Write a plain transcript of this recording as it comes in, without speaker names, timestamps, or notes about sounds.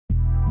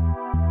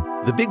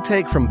The Big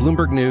Take from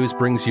Bloomberg News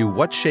brings you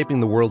what's shaping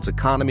the world's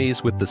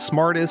economies with the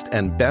smartest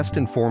and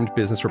best-informed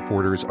business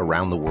reporters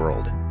around the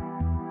world.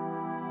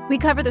 We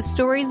cover the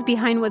stories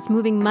behind what's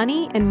moving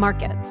money and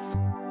markets.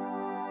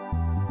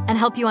 And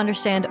help you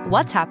understand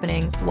what's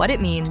happening, what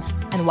it means,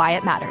 and why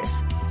it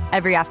matters.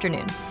 Every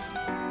afternoon.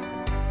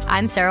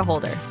 I'm Sarah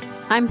Holder.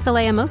 I'm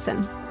Saleha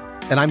Mohsin.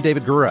 And I'm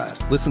David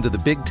Gura. Listen to The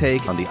Big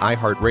Take on the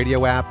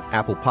iHeartRadio app,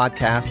 Apple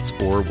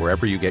Podcasts, or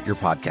wherever you get your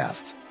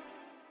podcasts.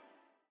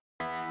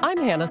 I'm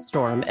Hannah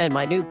Storm, and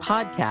my new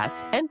podcast,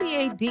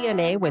 NBA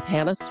DNA with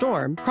Hannah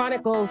Storm,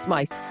 chronicles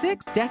my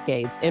 6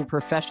 decades in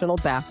professional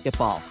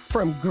basketball.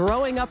 From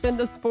growing up in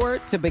the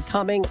sport to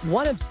becoming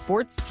one of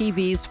sports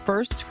TV's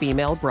first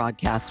female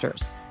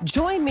broadcasters.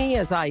 Join me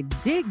as I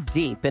dig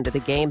deep into the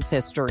game's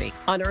history,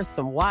 unearth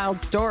some wild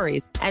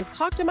stories, and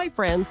talk to my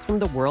friends from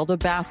the world of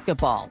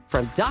basketball,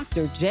 from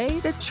Dr.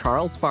 J to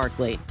Charles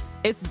Barkley.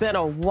 It's been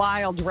a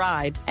wild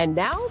ride, and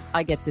now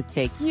I get to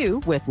take you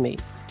with me.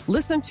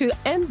 Listen to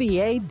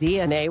NBA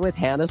DNA with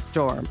Hannah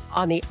Storm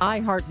on the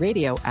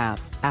iHeartRadio app,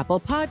 Apple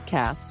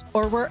Podcasts,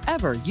 or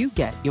wherever you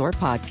get your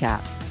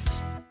podcasts.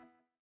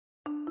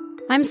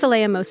 I'm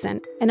Saleha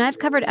Mohsin, and I've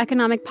covered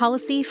economic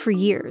policy for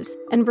years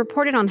and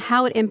reported on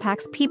how it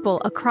impacts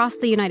people across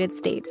the United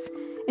States.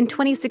 In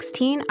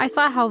 2016, I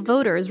saw how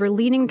voters were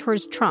leaning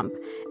towards Trump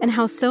and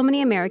how so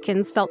many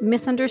Americans felt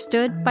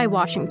misunderstood by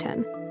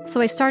Washington.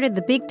 So I started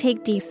the Big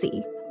Take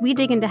DC. We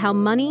dig into how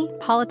money,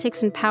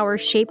 politics, and power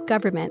shape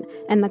government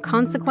and the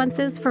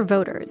consequences for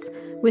voters.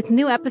 With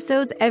new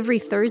episodes every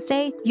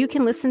Thursday, you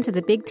can listen to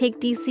the Big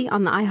Take DC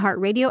on the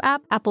iHeartRadio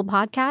app, Apple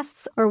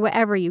Podcasts, or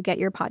wherever you get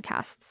your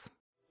podcasts.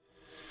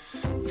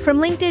 From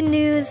LinkedIn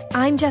News,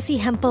 I'm Jessie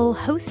Hempel,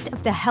 host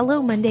of the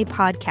Hello Monday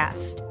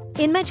podcast.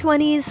 In my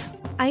 20s,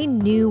 I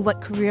knew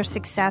what career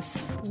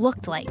success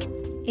looked like.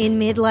 In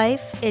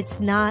midlife,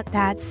 it's not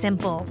that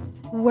simple.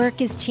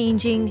 Work is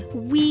changing,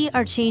 we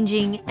are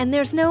changing, and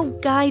there's no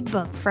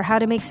guidebook for how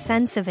to make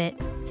sense of it.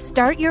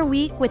 Start your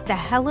week with the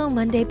Hello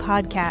Monday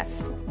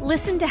podcast.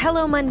 Listen to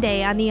Hello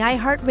Monday on the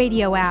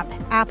iHeartRadio app,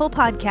 Apple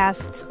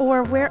Podcasts,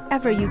 or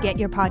wherever you get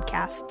your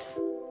podcasts.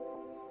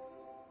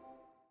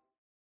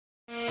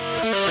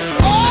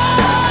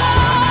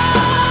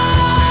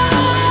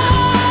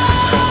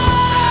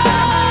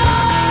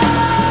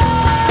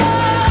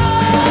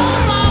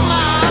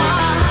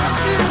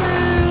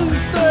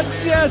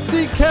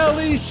 Jesse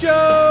Kelly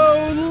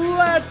Show.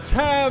 Let's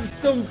have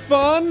some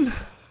fun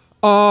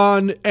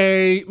on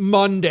a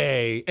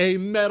Monday, a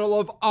Medal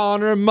of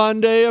Honor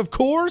Monday, of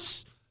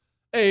course,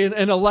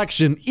 an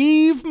election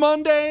eve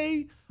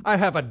Monday. I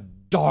have a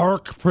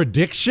dark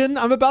prediction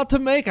I'm about to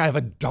make. I have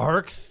a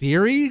dark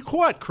theory.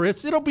 What,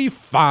 Chris? It'll be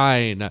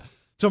fine.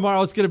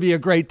 Tomorrow it's going to be a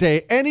great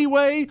day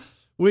anyway.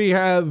 We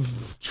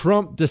have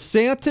Trump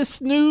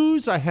DeSantis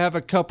news. I have a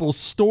couple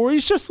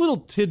stories, just little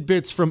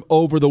tidbits from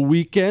over the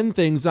weekend,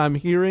 things I'm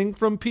hearing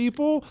from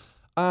people.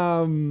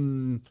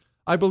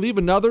 I believe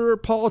another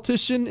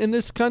politician in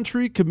this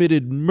country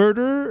committed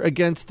murder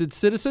against its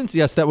citizens.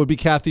 Yes, that would be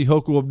Kathy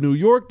Hochul of New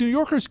York. New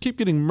Yorkers keep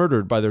getting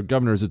murdered by their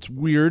governors. It's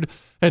weird.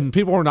 And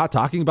people are not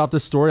talking about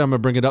this story. I'm going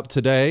to bring it up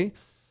today.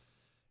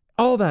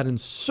 All that and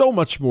so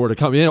much more to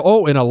come.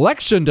 And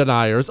election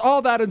deniers.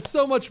 All that and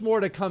so much more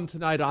to come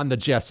tonight on the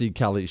Jesse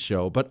Kelly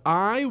Show. But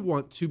I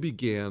want to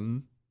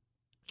begin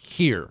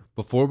here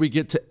before we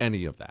get to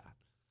any of that.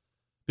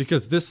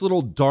 Because this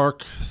little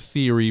dark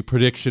theory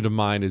prediction of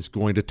mine is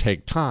going to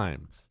take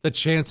time. The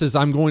chances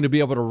I'm going to be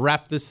able to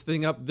wrap this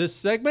thing up this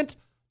segment,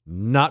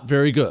 not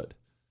very good.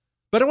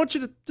 But I want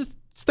you to just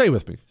stay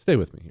with me. Stay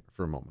with me here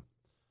for a moment.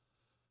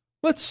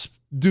 Let's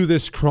do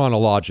this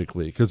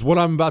chronologically, because what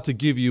I'm about to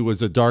give you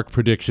is a dark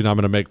prediction I'm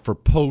going to make for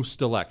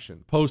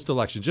post-election.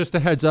 Post-election. Just a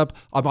heads up,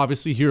 I'm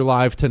obviously here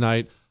live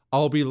tonight.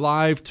 I'll be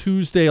live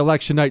Tuesday,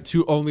 election night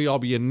 2 only. I'll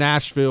be in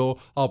Nashville.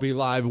 I'll be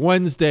live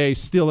Wednesday,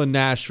 still in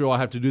Nashville. I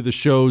have to do the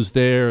shows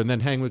there and then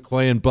hang with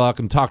Clay and Buck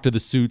and talk to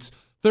the suits.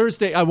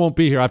 Thursday, I won't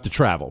be here. I have to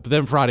travel. But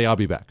then Friday, I'll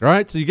be back. All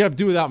right? So you got to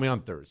do without me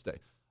on Thursday.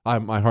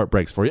 My heart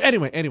breaks for you.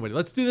 Anyway,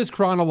 let's do this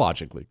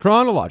chronologically.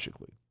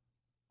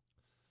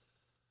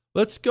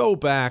 Let's go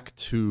back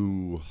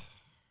to,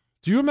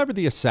 do you remember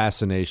the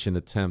assassination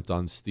attempt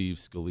on Steve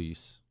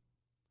Scalise?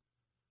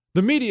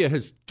 The media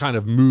has kind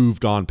of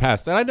moved on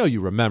past that. I know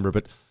you remember,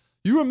 but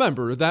you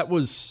remember that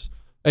was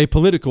a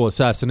political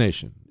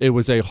assassination. It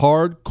was a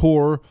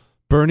hardcore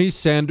Bernie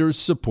Sanders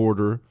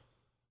supporter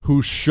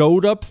who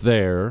showed up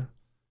there.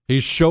 He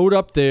showed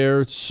up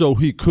there so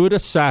he could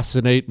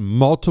assassinate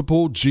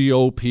multiple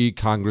GOP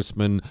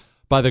congressmen.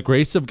 By the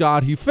grace of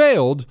God, he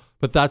failed,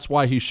 but that's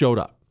why he showed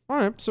up. All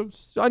right, so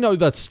I know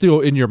that's still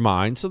in your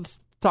mind, so let's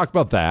talk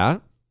about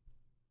that.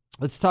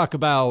 Let's talk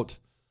about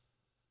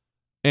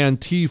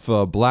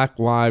Antifa, Black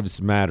Lives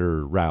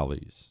Matter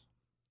rallies,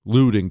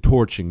 looting,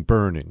 torching,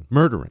 burning,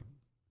 murdering.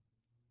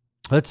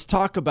 Let's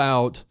talk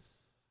about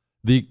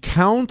the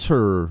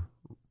counter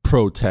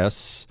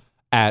protests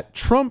at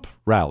Trump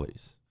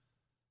rallies.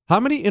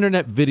 How many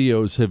internet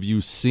videos have you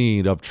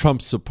seen of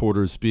Trump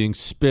supporters being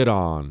spit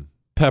on,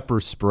 pepper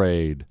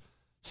sprayed,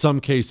 some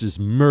cases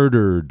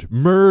murdered.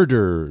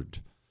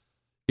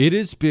 It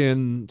has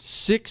been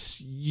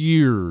 6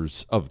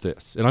 years of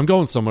this, and I'm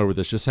going somewhere with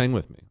this. Just hang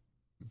with me.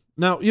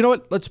 Now, you know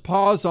what? Let's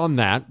pause on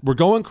that. We're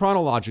going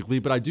chronologically,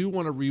 but I do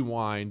want to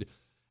rewind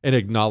and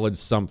acknowledge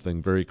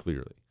something very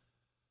clearly.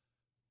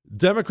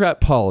 Democrat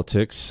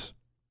politics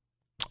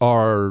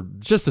are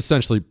just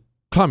essentially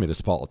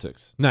communist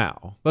politics.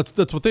 Now,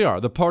 that's what they are.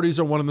 The parties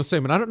are one and the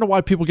same. And I don't know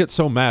why people get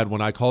so mad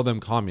when I call them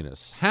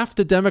communists. Half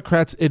the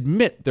Democrats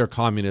admit they're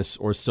communists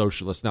or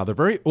socialists. Now, they're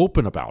very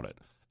open about it.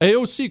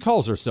 AOC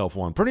calls herself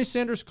one. Bernie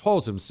Sanders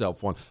calls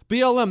himself one.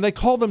 BLM, they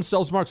call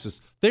themselves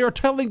Marxists. They are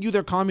telling you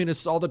they're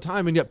communists all the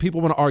time, and yet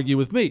people want to argue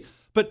with me.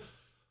 But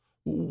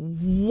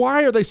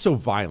why are they so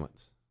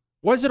violent?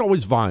 Why is it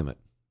always violent?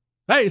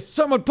 Hey,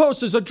 someone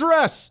posts his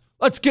address.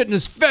 Let's get in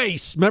his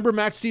face. Remember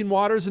Maxine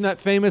Waters in that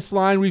famous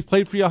line, we've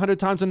played for you 100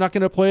 times, I'm not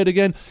going to play it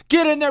again?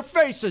 Get in their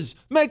faces.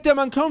 Make them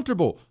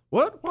uncomfortable.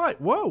 What? Why?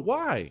 Whoa,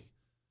 why?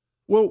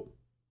 Well,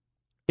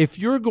 if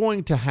you're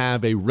going to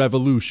have a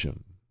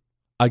revolution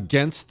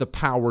against the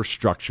power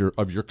structure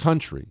of your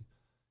country,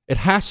 it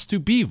has to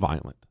be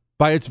violent.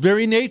 By its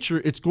very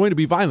nature, it's going to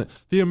be violent.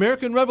 The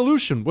American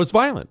Revolution was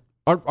violent.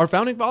 Our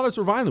founding fathers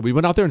were violent. We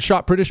went out there and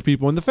shot British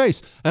people in the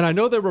face. And I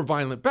know they were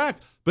violent back,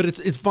 but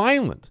it's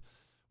violent.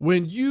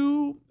 When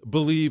you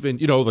believe in,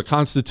 the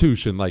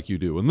Constitution like you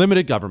do, and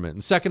limited government,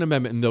 and Second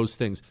Amendment, and those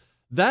things,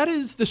 that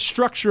is the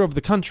structure of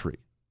the country.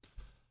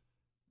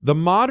 The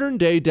modern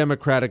day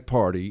Democratic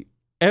Party,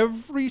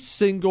 every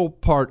single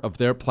part of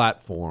their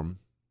platform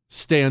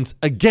stands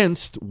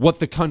against what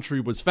the country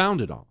was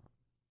founded on.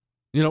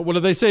 What do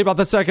they say about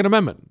the Second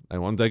Amendment? They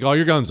want to take all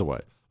your guns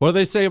away. What do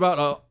they say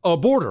about a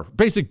border,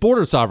 basic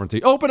border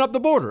sovereignty? Open up the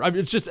border.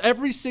 It's just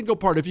every single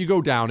part. If you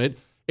go down it,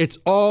 it's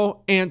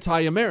all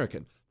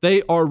anti-American.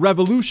 They are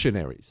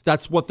revolutionaries.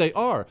 That's what they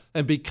are.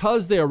 And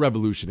because they are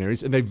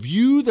revolutionaries and they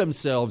view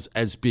themselves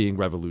as being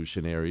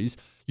revolutionaries,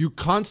 you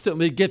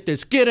constantly get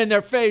this, get in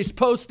their face,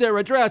 post their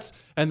address.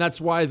 And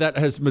that's why that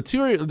has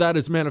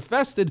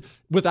manifested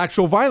with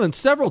actual violence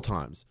several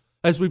times.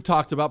 As we've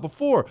talked about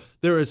before,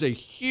 there is a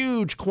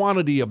huge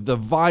quantity of the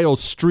vile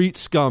street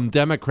scum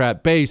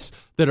Democrat base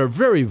that are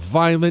very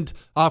violent,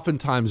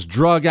 oftentimes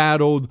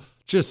drug-addled,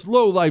 just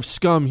low-life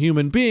scum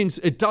human beings.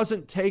 It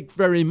doesn't take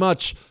very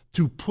much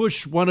to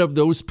push one of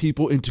those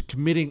people into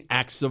committing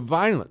acts of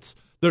violence.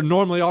 They're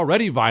normally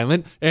already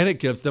violent, and it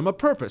gives them a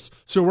purpose.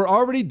 So we're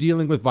already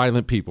dealing with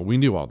violent people. We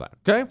knew all that,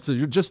 okay? So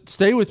you just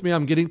stay with me.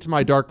 I'm getting to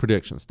my dark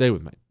predictions. Stay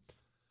with me.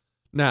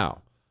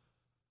 Now,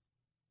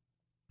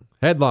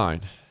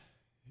 headline: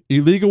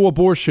 illegal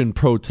abortion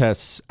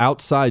protests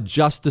outside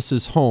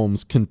justices'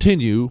 homes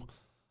continue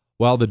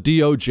while the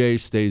DOJ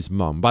stays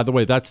mum. By the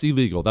way, that's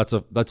illegal. That's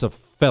a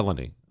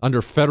felony.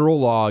 Under federal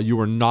law, you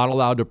are not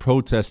allowed to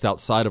protest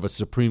outside of a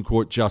Supreme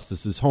Court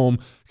justice's home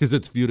because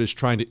it's viewed as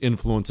trying to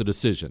influence a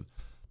decision.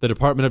 The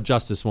Department of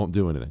Justice won't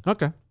do anything.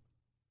 Okay.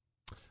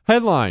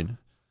 Headline: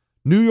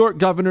 New York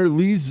Governor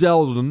Lee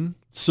Zeldin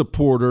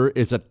supporter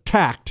is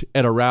attacked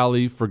at a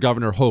rally for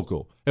Governor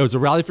Hochul. It was a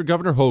rally for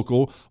Governor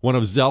Hochul. One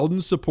of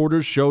Zeldin's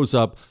supporters shows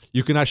up.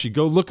 You can actually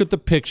go look at the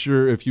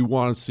picture if you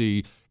want to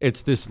see.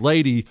 It's this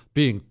lady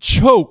being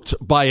choked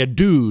by a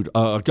dude,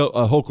 a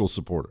Hochul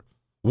supporter.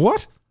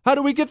 What? How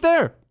do we get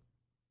there?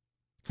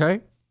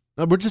 Okay.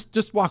 Now we're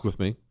just walk with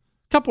me.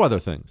 A couple other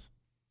things.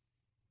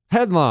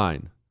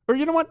 Headline. Or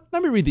you know what?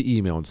 Let me read the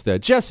email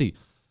instead. Jesse,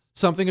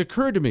 something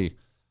occurred to me.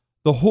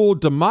 The whole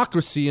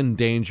democracy in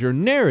danger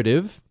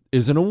narrative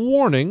isn't a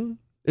warning.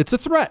 It's a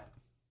threat.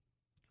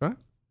 Right?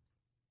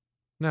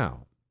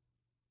 Now,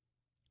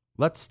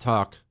 let's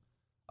talk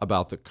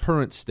about the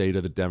current state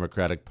of the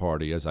Democratic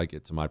Party as I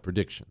get to my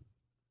prediction.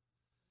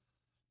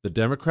 The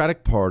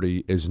Democratic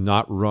Party is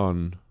not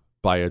run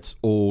by its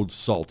old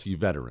salty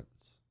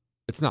veterans.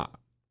 It's not.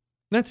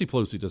 Nancy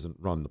Pelosi doesn't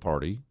run the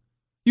party.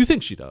 You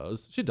think she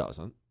does. She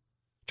doesn't.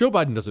 Joe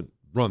Biden doesn't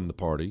run the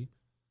party.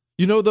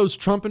 You know those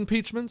Trump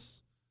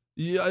impeachments?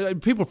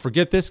 People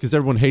forget this because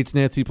everyone hates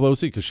Nancy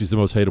Pelosi because she's the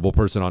most hateable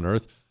person on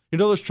earth. You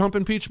know those Trump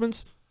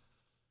impeachments?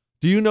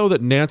 Do you know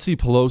that Nancy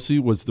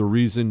Pelosi was the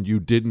reason you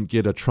didn't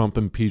get a Trump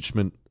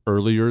impeachment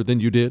earlier than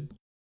you did?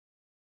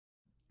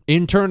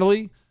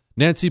 Internally,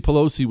 Nancy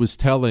Pelosi was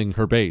telling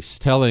her base,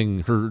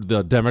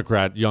 the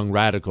Democrat young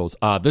radicals,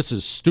 this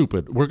is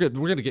stupid. We're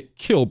going to get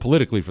killed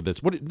politically for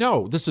this.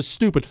 No, this is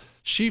stupid.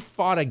 She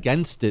fought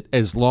against it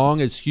as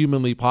long as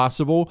humanly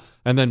possible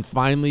and then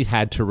finally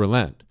had to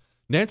relent.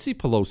 Nancy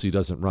Pelosi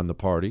doesn't run the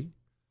party.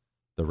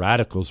 The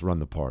radicals run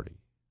the party.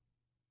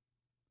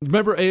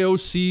 Remember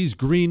AOC's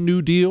Green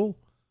New Deal?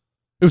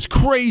 It was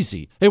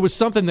crazy. It was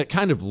something that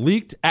kind of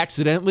leaked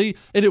accidentally,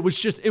 and it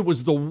was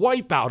the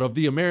wipeout of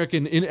the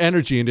American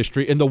energy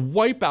industry and the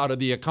wipeout of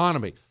the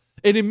economy.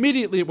 And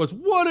immediately it was,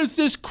 what is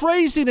this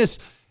craziness?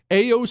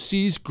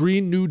 AOC's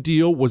Green New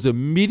Deal was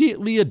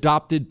immediately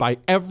adopted by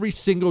every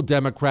single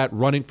Democrat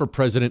running for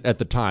president at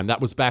the time.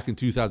 That was back in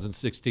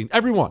 2016.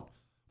 Everyone,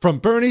 from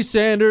Bernie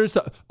Sanders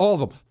to all of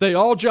them, they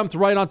all jumped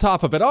right on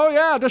top of it. Oh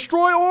yeah,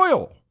 destroy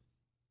oil.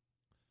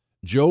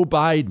 Joe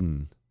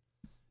Biden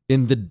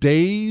in the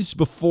days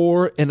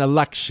before an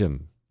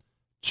election,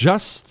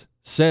 just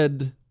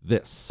said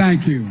this.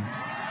 Thank you.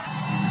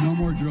 No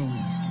more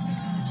drilling.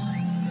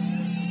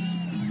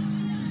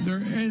 There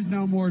is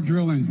no more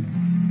drilling.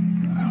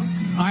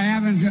 I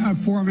haven't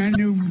formed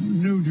any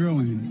new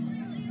drilling.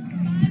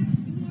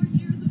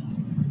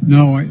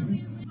 No,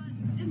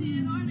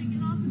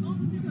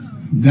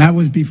 that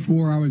was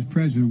before I was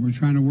president. We're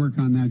trying to work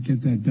on that,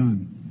 get that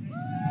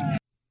done.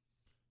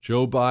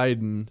 Joe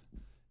Biden,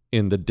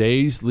 in the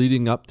days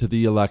leading up to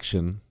the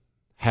election,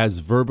 has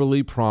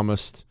verbally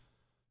promised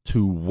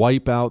to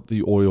wipe out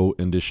the oil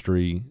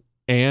industry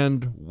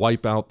and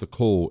wipe out the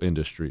coal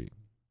industry.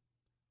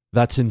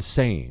 That's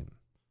insane.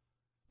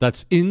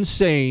 That's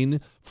insane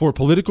for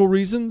political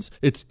reasons.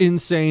 It's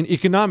insane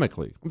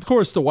economically. Of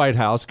course, the White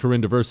House, Corinne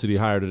Diversity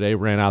Hire today,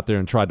 ran out there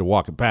and tried to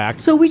walk it back.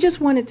 So we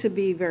just wanted to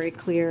be very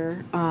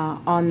clear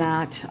on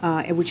that,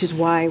 which is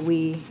why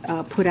we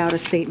put out a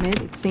statement.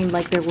 It seemed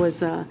like there was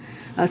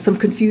some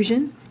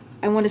confusion.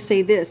 I want to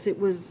say this: it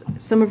was,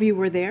 some of you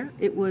were there.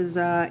 It was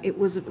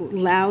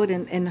loud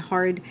and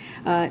hard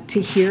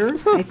to hear,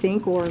 I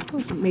think, or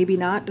maybe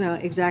not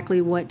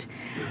exactly what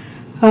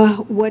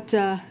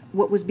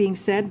was being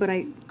said, but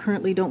I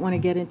currently don't want to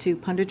get into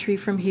punditry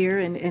from here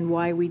and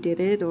why we did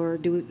it or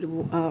do it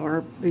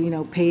or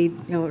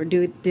paid or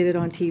did it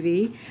on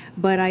TV.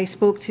 But I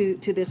spoke to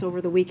this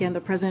over the weekend. The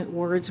president's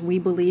words, we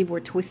believe, were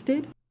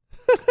twisted.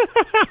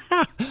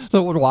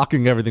 So we're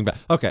walking everything back.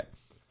 Okay,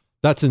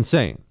 that's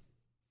insane.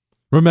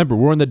 Remember,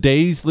 we're in the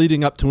days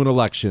leading up to an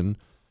election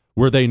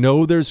where they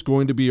know there's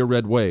going to be a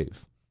red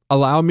wave.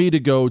 Allow me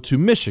to go to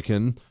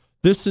Michigan.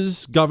 This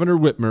is Governor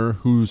Whitmer,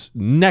 who's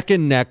neck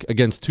and neck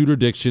against Tudor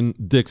Dixon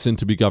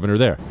to be governor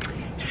there.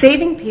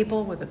 Saving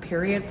people with a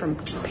period from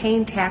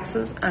paying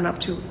taxes on up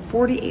to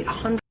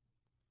 $4,800.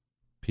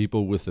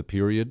 People with a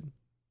period?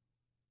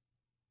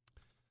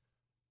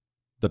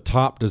 The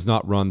top does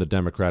not run the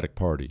Democratic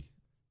Party.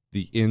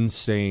 The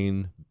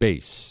insane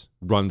base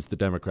runs the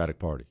Democratic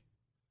Party.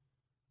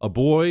 A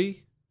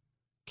boy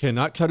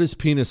cannot cut his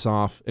penis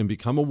off and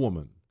become a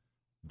woman.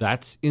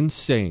 That's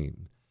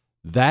insane.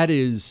 That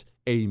is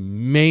a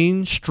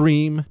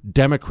mainstream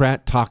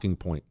Democrat talking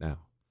point now.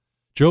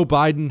 Joe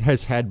Biden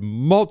has had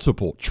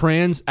multiple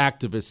trans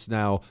activists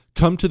now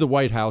come to the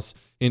White House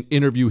and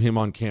interview him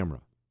on camera.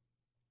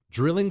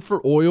 Drilling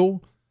for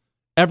oil,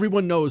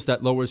 everyone knows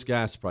that lowers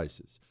gas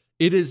prices.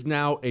 It is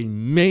now a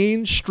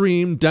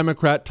mainstream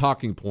Democrat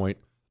talking point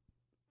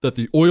that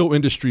the oil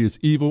industry is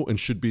evil and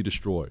should be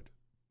destroyed.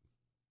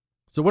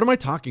 So what am I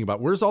talking about?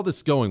 Where's all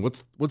this going?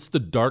 What's the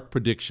dark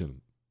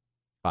prediction?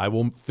 I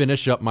will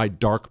finish up my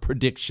dark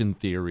prediction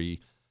theory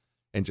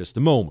in just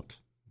a moment.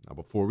 Now,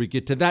 before we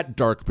get to that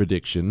dark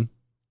prediction,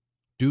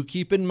 do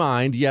keep in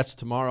mind, yes,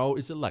 tomorrow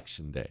is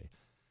election day.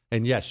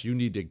 And yes, you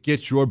need to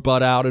get your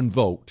butt out and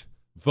vote.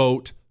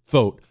 Vote,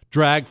 vote.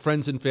 Drag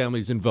friends and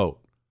families and vote.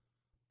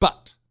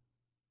 But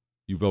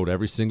you vote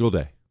every single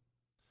day.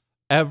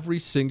 Every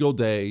single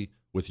day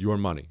with your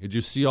money. Did you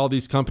see all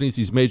these companies,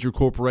 these major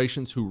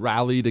corporations who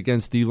rallied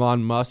against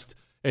Elon Musk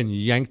and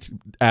yanked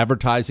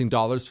advertising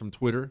dollars from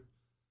Twitter?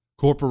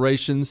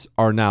 Corporations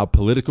are now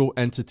political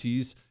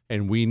entities,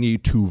 and we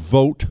need to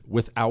vote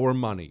with our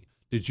money.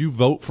 Did you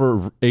vote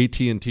for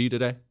AT&T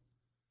today?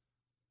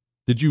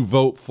 Did you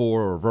vote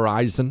for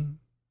Verizon?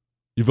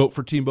 You vote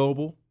for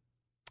T-Mobile?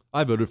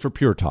 I voted for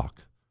Pure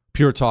Talk.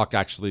 Pure Talk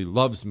actually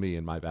loves me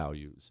and my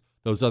values.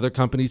 Those other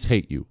companies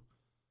hate you.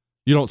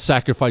 You don't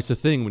sacrifice a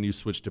thing when you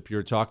switch to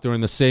Pure Talk. They're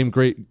in the same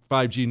great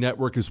 5G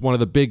network as one of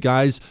the big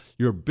guys.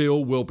 Your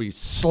bill will be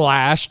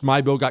slashed.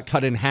 My bill got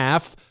cut in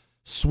half.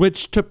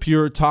 Switch to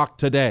Pure Talk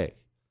today.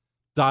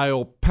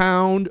 Dial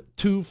pound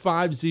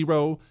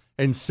 250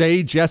 and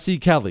say Jesse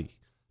Kelly.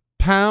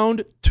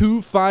 Pound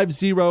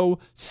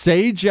 250,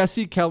 say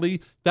Jesse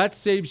Kelly. That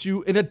saves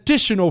you an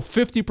additional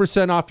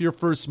 50% off your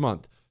first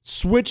month.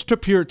 Switch to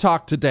Pure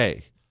Talk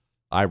today.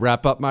 I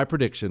wrap up my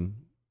prediction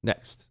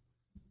next.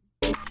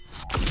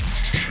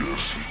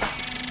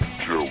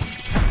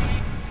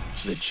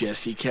 The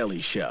Jesse Kelly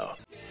Show.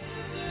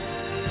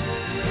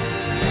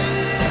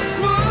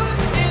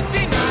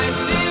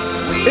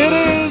 It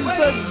is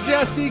the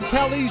Jesse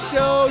Kelly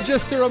Show.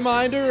 Just a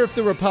reminder, if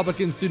the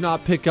Republicans do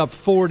not pick up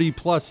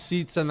 40-plus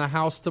seats in the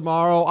House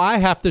tomorrow, I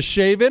have to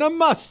shave in a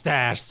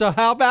mustache. So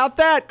how about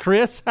that,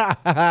 Chris?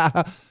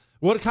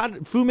 What kind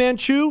of Fu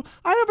Manchu?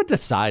 I haven't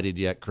decided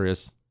yet,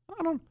 Chris.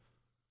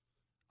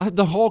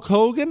 The Hulk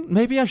Hogan?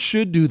 Maybe I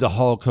should do the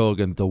Hulk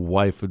Hogan. The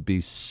wife would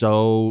be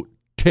so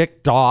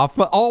ticked off.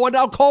 Oh, and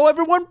I'll call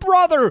everyone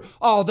brother.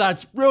 Oh,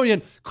 that's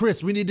brilliant.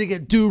 Chris, we need to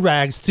get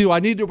do-rags, too. I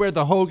need to wear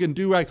the Hogan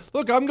do-rag.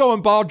 Look, I'm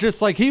going bald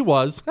just like he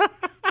was.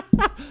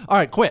 All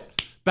right,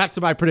 quit. Back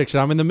to my prediction.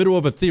 I'm in the middle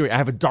of a theory. I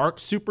have a dark,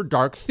 super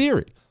dark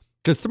theory.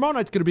 Because tomorrow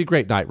night's going to be a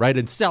great night, right?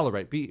 And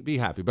celebrate. Be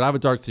happy. But I have a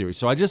dark theory.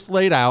 So I just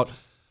laid out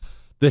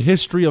the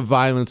history of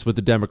violence with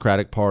the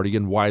Democratic Party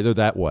and why they're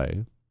that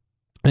way.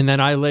 And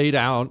then I laid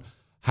out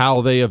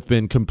how they have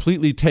been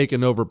completely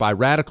taken over by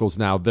radicals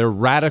now. Their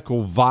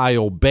radical,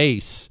 vile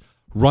base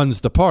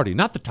runs the party.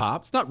 Not the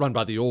top. It's not run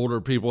by the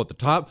older people at the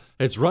top.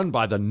 It's run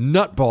by the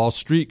nutball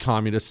street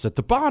communists at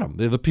the bottom.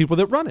 They're the people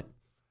that run it.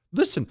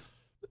 Listen,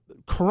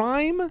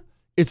 crime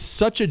is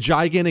such a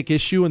gigantic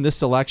issue in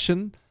this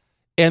election,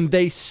 and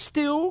they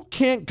still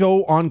can't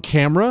go on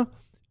camera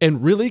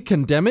and really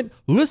condemn it.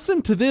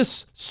 Listen to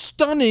this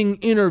stunning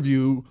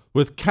interview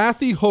with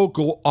Kathy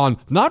Hochul on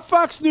not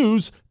Fox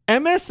News,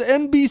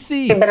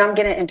 MSNBC. But I'm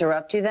going to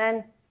interrupt you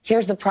then.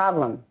 Here's the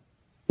problem.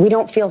 We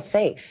don't feel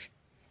safe.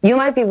 You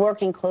might be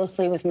working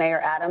closely with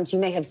Mayor Adams. You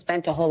may have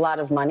spent a whole lot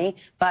of money,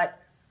 but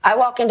I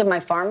walk into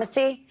my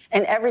pharmacy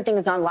and everything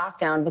is on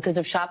lockdown because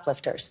of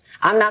shoplifters.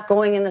 I'm not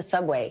going in the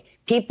subway.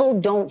 People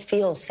don't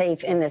feel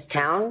safe in this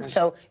town.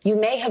 So you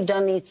may have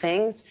done these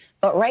things,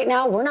 but right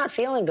now we're not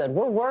feeling good.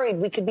 We're worried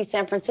we could be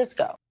San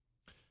Francisco.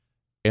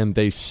 And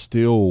they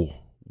still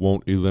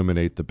won't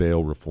eliminate the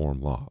bail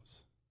reform laws.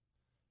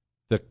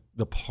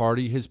 The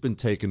party has been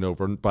taken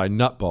over by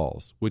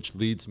nutballs, which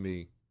leads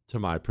me to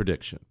my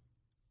prediction.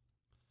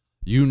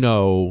 You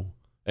know,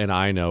 and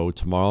I know,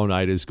 tomorrow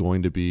night is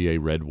going to be a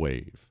red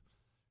wave.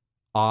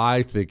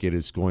 I think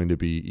it's going to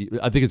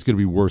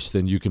be worse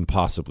than you can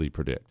possibly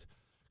predict.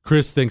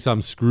 Chris thinks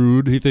I'm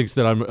screwed. He thinks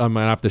that I'm going to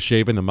have to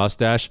shave in the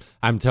mustache.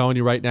 I'm telling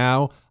you right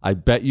now, I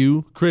bet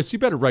you, Chris, you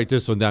better write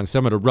this one down because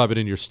I'm going to rub it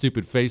in your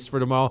stupid face for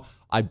tomorrow.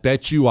 I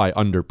bet you I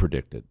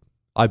underpredicted.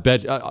 I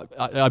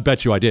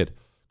bet you I did.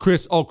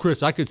 Chris,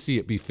 I could see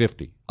it be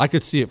 50. I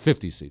could see it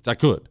 50 seats. I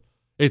could.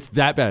 It's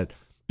that bad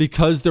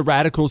because the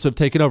radicals have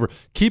taken over.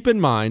 Keep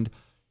in mind,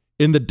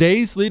 in the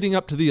days leading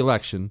up to the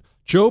election,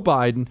 Joe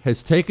Biden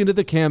has taken to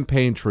the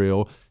campaign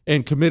trail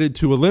and committed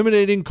to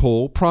eliminating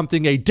coal,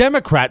 prompting a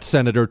Democrat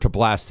senator to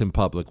blast him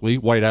publicly.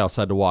 White House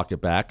had to walk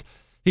it back.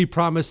 He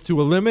promised to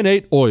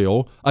eliminate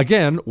oil.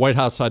 Again, White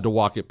House had to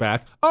walk it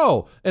back.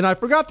 Oh, and I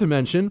forgot to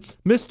mention,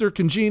 Mr.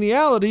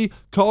 Congeniality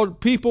called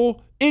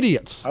people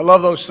idiots. I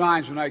love those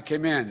signs when I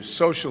came in.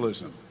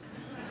 Socialism.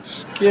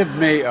 Just give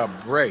me a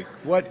break.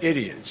 What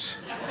idiots.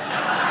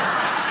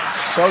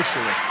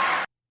 Socialism.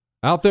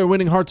 Out there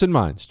winning hearts and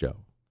minds, Joe.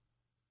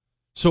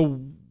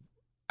 So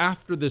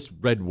after this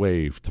red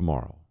wave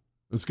tomorrow,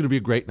 it's going to be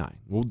a great night.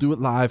 We'll do it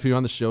live here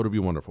on the show. It'll be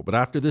wonderful. But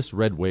after this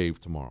red wave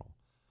tomorrow,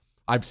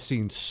 I've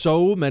seen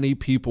so many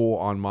people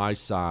on my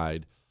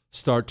side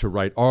start to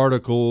write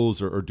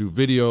articles or do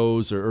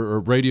videos or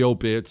radio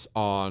bits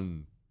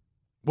on,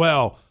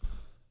 well,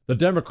 the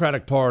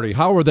Democratic Party,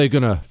 how are they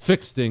going to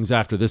fix things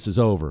after this is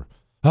over?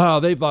 Oh,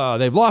 they've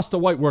lost the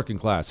white working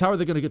class. How are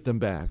they going to get them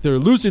back? They're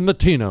losing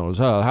Latinos.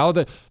 How are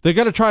they're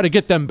going to try to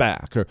get them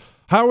back? Or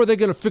how are they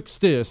going to fix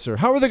this? Or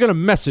how are they going to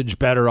message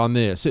better on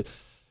this?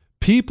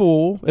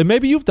 People, and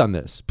maybe you've done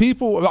this.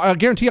 People, I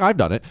guarantee I've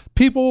done it.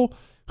 People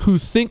who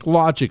think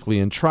logically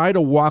and try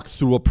to walk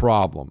through a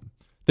problem.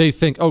 They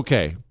think,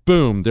 okay,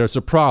 boom, there's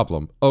a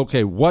problem.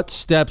 Okay, what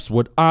steps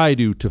would I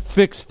do to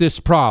fix this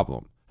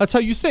problem? That's how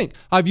you think.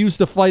 I've used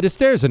the flight of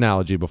stairs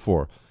analogy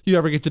before. You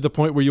ever get to the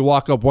point where you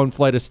walk up one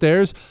flight of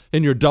stairs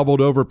and you're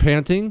doubled over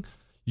panting?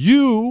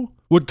 You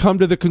would come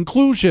to the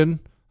conclusion,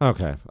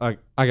 okay,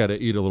 I got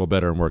to eat a little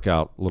better and work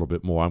out a little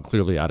bit more. I'm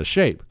clearly out of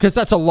shape. Because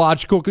that's a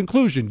logical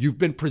conclusion. You've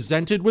been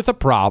presented with a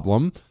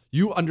problem.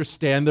 You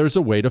understand there's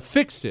a way to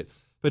fix it.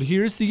 But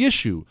here's the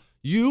issue.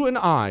 You and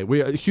I,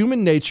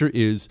 human nature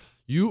is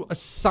you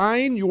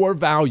assign your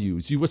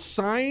values. You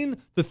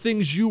assign the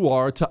things you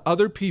are to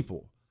other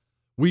people.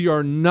 We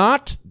are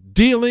not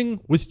dealing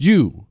with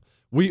you.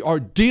 We are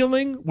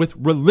dealing with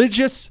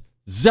religious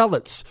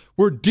zealots.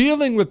 We're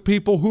dealing with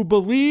people who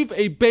believe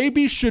a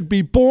baby should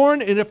be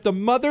born, and if the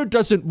mother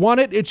doesn't want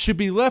it, it should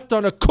be left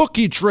on a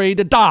cookie tray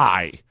to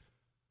die.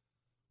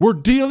 We're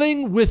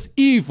dealing with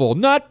evil,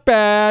 not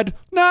bad,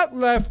 not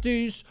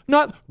lefties,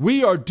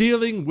 we are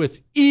dealing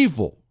with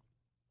evil.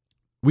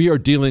 We are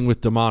dealing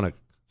with demonic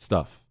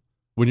stuff.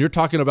 When you're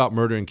talking about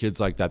murdering kids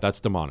like that, that's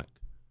demonic.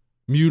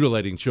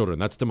 Mutilating children,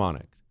 that's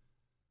demonic.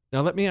 Now,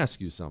 let me ask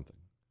you something.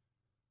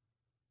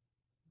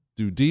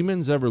 Do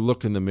demons ever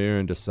look in the mirror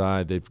and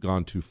decide they've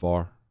gone too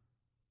far?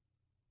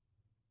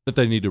 That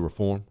they need to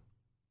reform?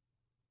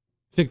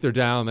 Think they're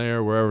down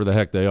there, wherever the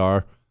heck they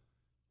are?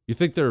 You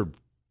think they're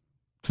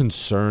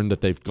concerned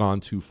that they've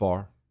gone too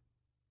far?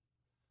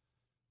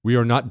 We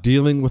are not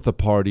dealing with a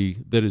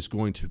party that is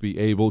going to be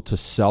able to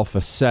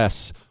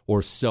self-assess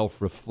or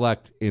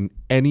self-reflect in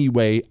any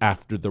way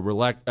after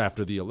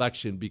the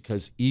election,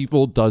 because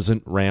evil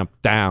doesn't ramp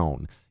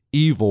down.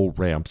 Evil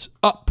ramps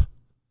up.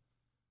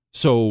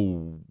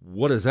 So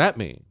what does that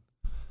mean?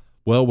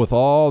 Well, with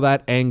all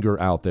that anger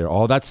out there,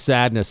 all that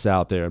sadness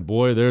out there, and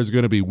boy, there's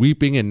going to be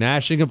weeping and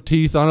gnashing of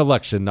teeth on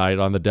election night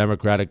on the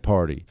Democratic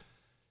Party.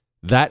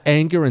 That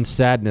anger and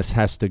sadness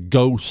has to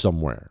go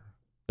somewhere.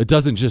 It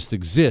doesn't just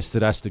exist.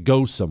 It has to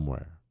go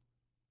somewhere.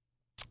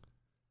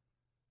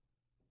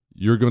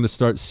 You're going to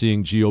start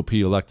seeing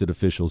GOP elected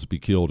officials be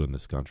killed in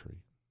this country.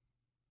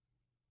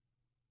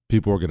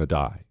 People are going to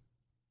die.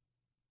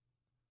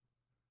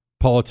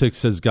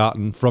 Politics has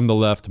gotten from the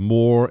left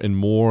more and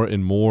more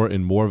and more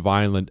and more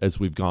violent as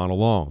we've gone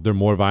along. They're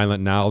more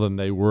violent now than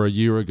they were a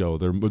year ago.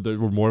 They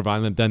were more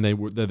violent than they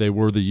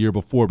were the year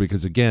before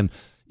because, again,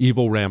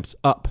 evil ramps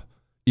up.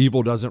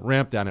 Evil doesn't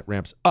ramp down. It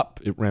ramps up.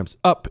 It ramps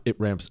up. It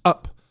ramps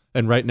up.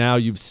 And right now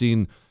you've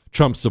seen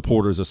Trump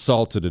supporters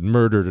assaulted and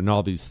murdered and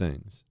all these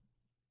things.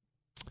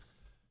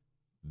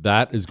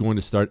 That is going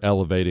to start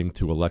elevating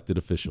to elected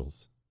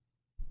officials.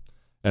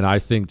 And I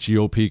think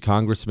GOP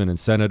congressmen and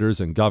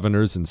senators and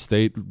governors and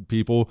state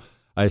people,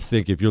 I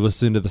think if you're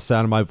listening to the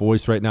sound of my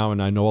voice right now,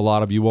 and I know a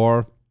lot of you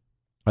are,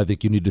 I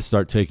think you need to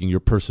start taking your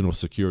personal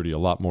security a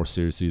lot more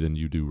seriously than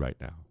you do right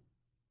now.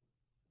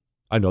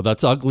 I know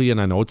that's ugly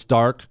and I know it's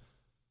dark,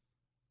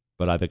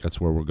 but I think that's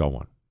where we're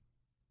going.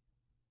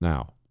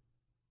 Now,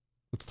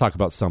 let's talk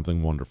about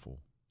something wonderful.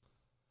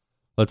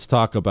 Let's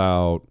talk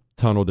about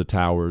tunnel to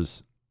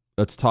towers.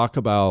 Let's talk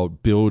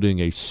about building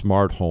a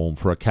smart home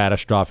for a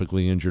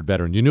catastrophically injured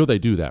veteran. You know they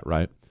do that,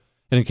 right?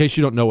 And in case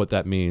you don't know what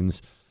that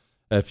means,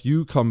 if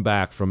you come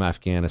back from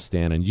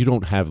Afghanistan and you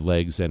don't have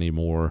legs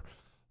anymore,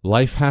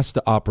 life has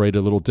to operate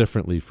a little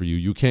differently for you.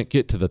 You can't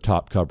get to the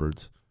top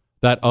cupboards.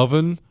 That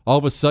oven, all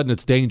of a sudden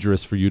it's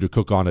dangerous for you to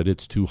cook on it.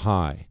 It's too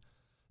high.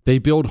 They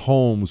build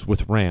homes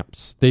with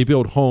ramps. They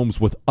build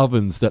homes with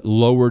ovens that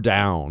lower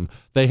down.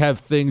 They have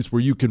things where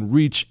you can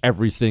reach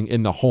everything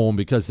in the home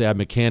because they have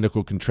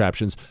mechanical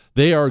contraptions.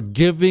 They are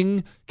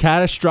giving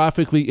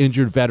catastrophically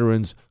injured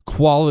veterans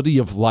quality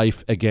of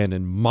life again.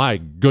 And my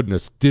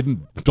goodness,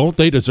 don't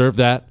they deserve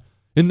that?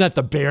 Isn't that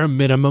the bare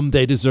minimum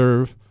they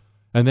deserve?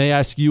 And they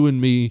ask you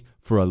and me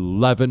for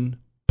 $11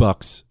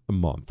 a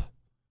month.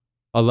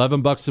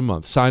 $11 a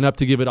month. Sign up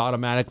to give it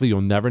automatically.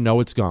 You'll never know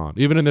it's gone,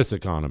 even in this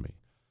economy.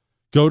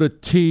 Go to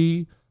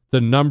T2T.org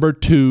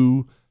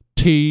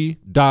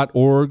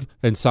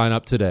and sign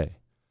up today.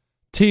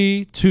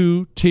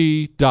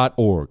 T2T.org.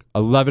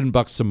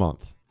 $11 a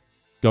month.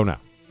 Go now.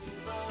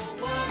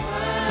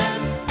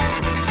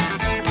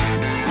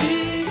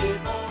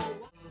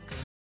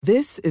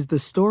 This is the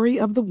story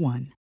of the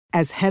one.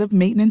 As head of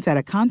maintenance at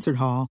a concert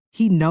hall,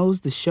 he knows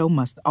the show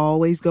must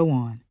always go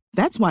on.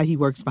 That's why he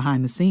works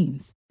behind the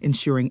scenes,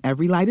 ensuring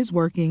every light is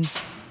working,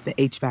 the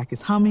HVAC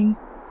is humming,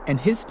 and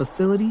his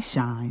facility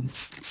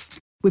shines.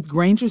 With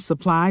Grainger's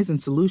supplies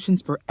and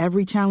solutions for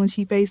every challenge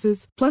he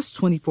faces, plus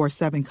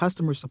 24/7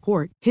 customer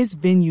support, his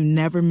venue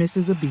never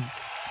misses a beat.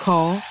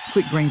 Call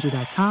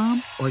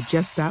quickgrainger.com or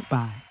just stop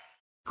by.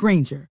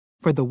 Grainger,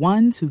 for the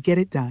ones who get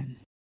it done.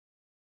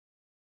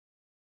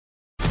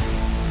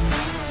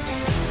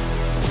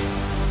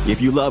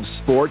 If you love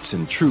sports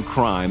and true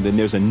crime, then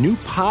there's a new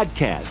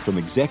podcast from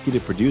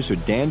executive producer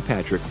Dan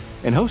Patrick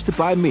and hosted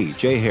by me,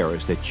 Jay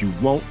Harris, that you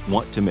won't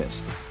want to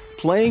miss.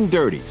 Playing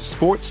Dirty: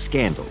 Sports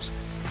Scandals.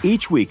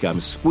 Each week, I'm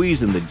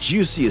squeezing the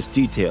juiciest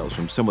details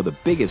from some of the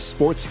biggest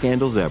sports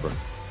scandals ever.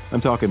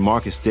 I'm talking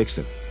Marcus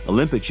Dixon,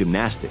 Olympic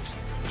gymnastics,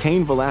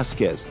 Cain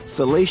Velasquez,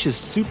 salacious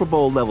Super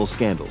Bowl-level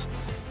scandals.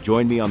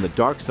 Join me on the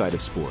dark side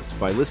of sports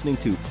by listening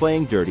to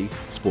Playing Dirty: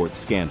 Sports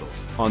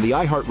Scandals on the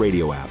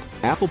iHeartRadio app,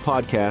 Apple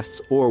Podcasts,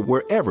 or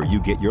wherever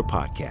you get your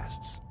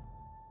podcasts.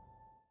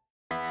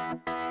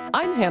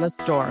 I'm Hannah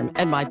Storm,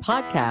 and my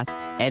podcast,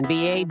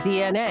 NBA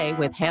DNA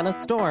with Hannah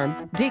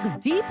Storm, digs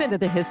deep into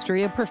the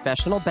history of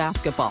professional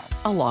basketball,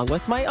 along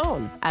with my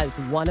own, as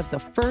one of the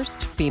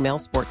first female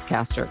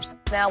sportscasters.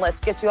 Now let's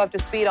get you up to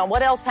speed on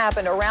what else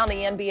happened around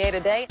the NBA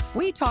today.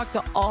 We talk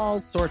to all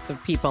sorts of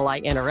people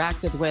I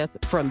interacted with,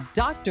 from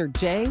Dr.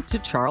 J to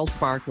Charles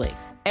Barkley,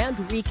 and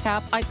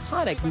recap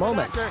iconic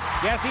moments.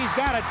 Yes, he's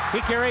got it.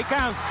 Here he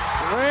comes.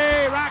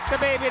 We rock the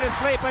baby to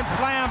sleep and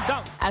slam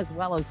dunk. As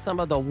well as some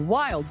of the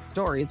wild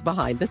stories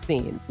behind the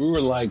scenes. We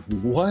were like,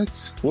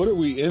 what? What are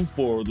we in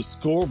for? The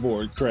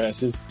scoreboard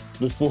crashes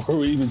before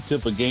we even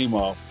tip a game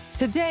off.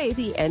 Today,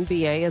 the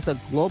NBA is a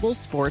global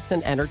sports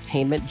and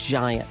entertainment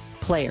giant.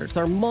 Players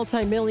are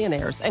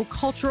multimillionaires and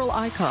cultural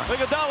icons.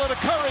 Iguodala to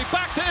Curry,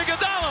 back to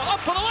Iguodala, up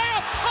for the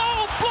layup.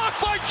 Oh,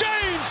 blocked by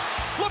James.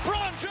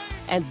 LeBron James.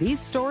 And these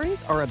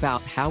stories are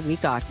about how we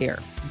got here,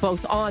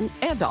 both on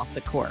and off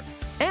the court.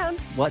 And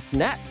what's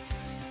next?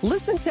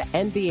 Listen to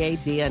NBA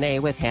DNA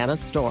with Hannah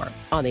Storm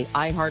on the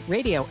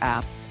iHeartRadio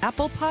app,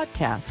 Apple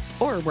Podcasts,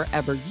 or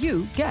wherever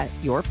you get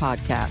your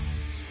podcasts.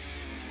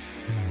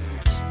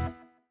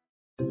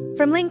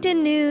 From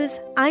LinkedIn News,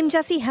 I'm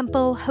Jessie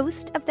Hempel,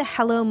 host of the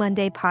Hello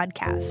Monday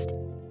podcast.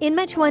 In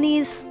my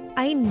 20s,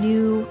 I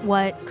knew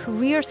what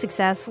career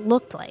success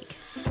looked like.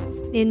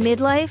 In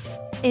midlife,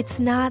 it's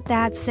not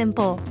that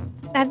simple.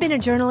 I've been a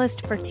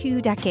journalist for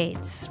 2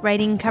 decades,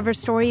 writing cover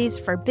stories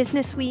for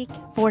Business Week,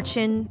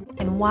 Fortune,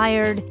 and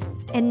Wired.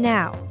 And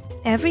now,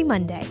 every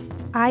Monday,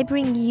 I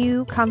bring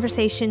you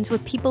conversations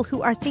with people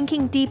who are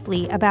thinking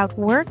deeply about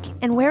work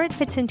and where it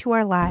fits into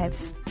our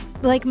lives.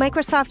 Like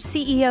Microsoft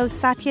CEO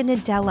Satya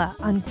Nadella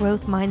on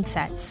growth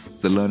mindsets.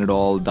 The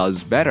learn-it-all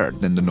does better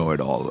than the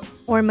know-it-all.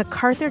 Or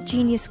MacArthur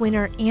Genius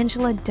winner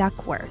Angela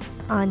Duckworth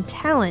on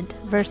talent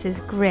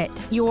versus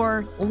grit.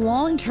 Your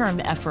long-term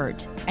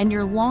effort and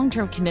your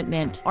long-term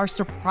commitment are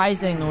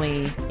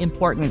surprisingly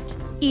important.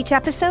 Each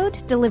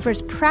episode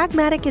delivers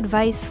pragmatic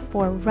advice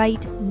for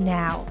right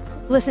now.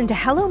 Listen to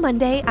Hello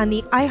Monday on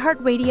the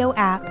iHeartRadio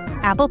app,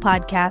 Apple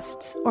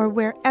Podcasts, or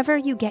wherever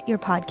you get your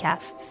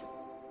podcasts.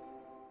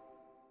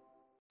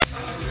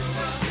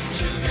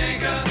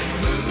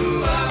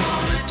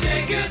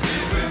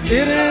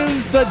 It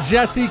is the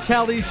Jesse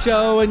Kelly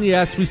Show, and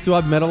yes, we still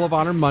have Medal of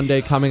Honor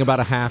Monday coming about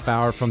a half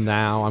hour from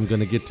now. I'm going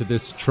to get to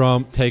this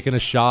Trump taking a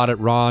shot at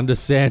Ron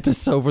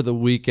DeSantis over the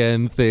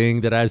weekend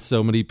thing that has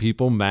so many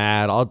people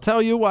mad. I'll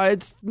tell you why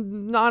it's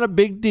not a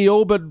big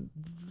deal, but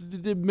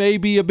it may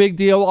be a big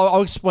deal.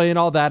 I'll explain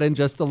all that in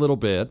just a little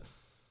bit.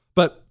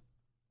 But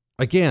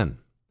again,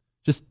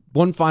 just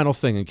one final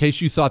thing, in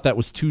case you thought that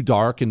was too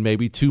dark and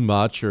maybe too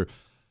much, or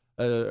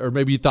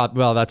maybe you thought,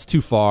 well, that's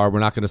too far. We're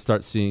not going to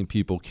start seeing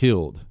people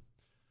killed.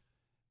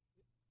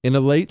 In a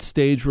late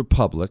stage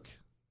republic,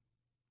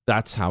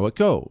 that's how it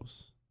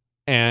goes.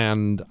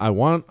 And I'm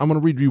going to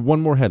read you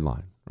one more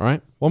headline. All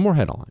right? One more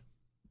headline.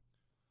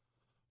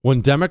 When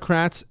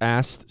Democrats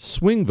asked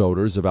swing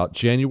voters about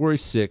January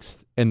 6th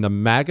and the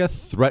MAGA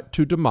threat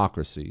to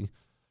democracy,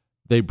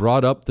 they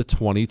brought up the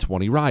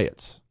 2020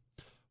 riots.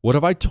 What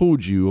have I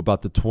told you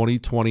about the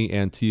 2020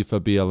 Antifa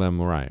BLM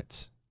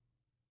riots?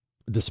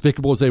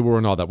 Despicable as they were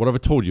and all that. What have I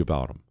told you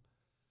about them?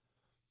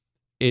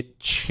 It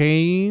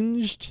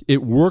changed.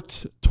 It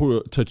worked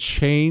to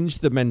change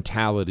the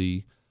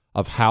mentality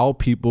of how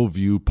people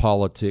view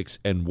politics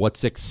and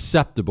what's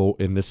acceptable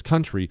in this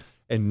country,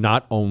 and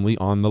not only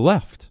on the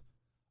left,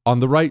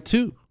 on the right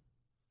too.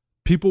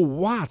 People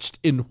watched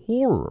in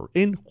horror,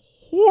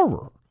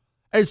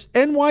 as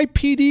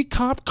NYPD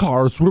cop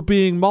cars were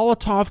being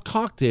Molotov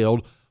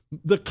cocktailed.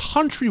 The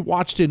country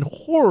watched in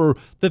horror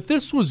that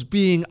this was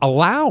being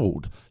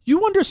allowed.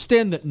 You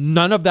understand that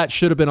none of that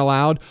should have been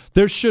allowed?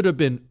 There should have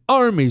been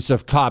armies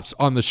of cops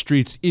on the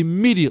streets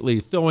immediately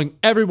throwing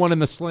everyone in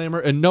the slammer,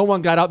 and no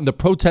one got out, and the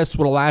protests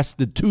would have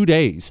lasted 2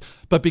 days.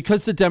 But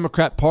because the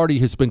Democrat Party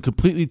has been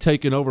completely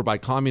taken over by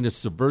communist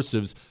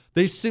subversives,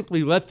 they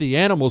simply let the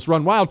animals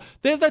run wild.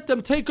 They let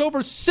them take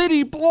over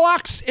city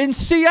blocks in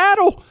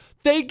Seattle.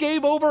 They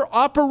gave over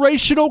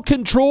operational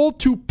control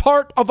to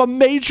part of a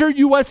major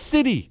U.S.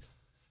 city.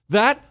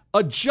 That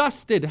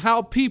adjusted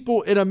how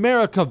people in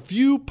America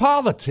view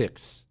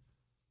politics.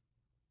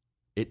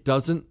 It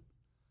doesn't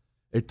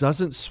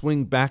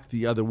swing back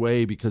the other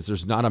way because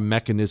there's not a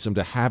mechanism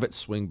to have it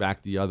swing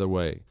back the other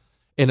way.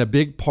 And a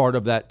big part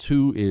of that,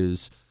 too,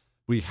 is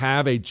we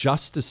have a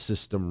justice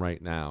system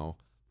right now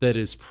that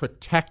is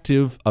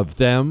protective of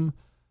them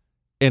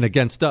and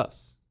against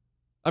us.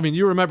 I mean,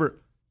 you remember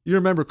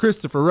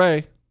Christopher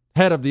Wray,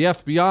 head of the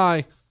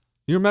FBI.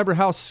 You remember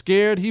how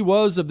scared he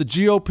was of the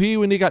GOP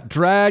when he got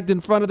dragged in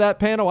front of that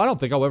panel? I don't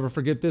think I'll ever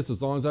forget this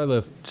as long as I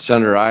live.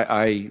 Senator,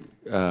 I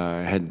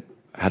had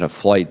a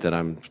flight that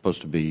I'm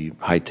supposed to be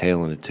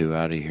hightailing it to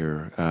out of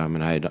here,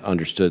 and I had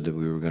understood that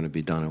we were going to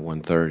be done at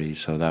 1:30,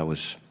 so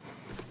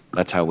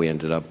that's how we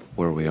ended up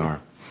where we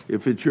are.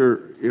 If it's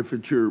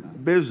your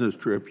business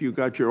trip, you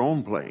got your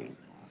own plane.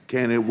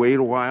 Can it wait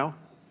a while?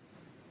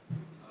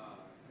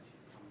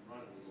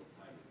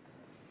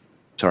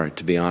 Sorry,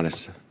 to be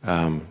honest.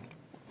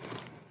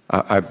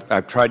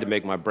 I've tried to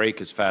make my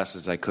break as fast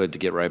as I could to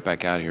get right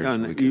back out here.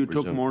 And you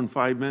took more than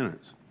 5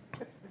 minutes.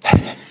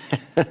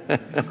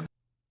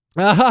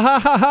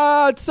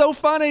 It's so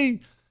funny.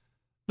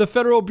 The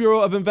Federal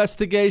Bureau of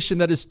Investigation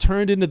that is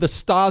turned into the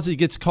Stasi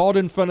gets called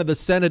in front of the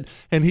Senate,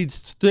 and he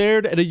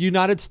stared at a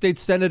United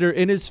States senator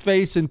in his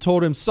face and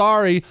told him,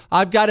 sorry,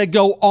 I've got to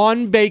go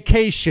on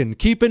vacation.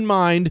 Keep in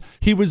mind,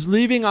 he was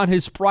leaving on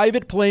his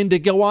private plane to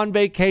go on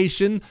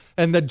vacation,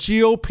 and the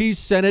GOP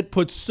Senate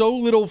put so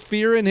little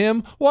fear in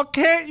him. Well,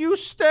 can't you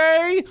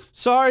stay?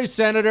 Sorry,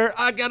 Senator,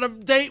 I got a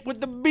date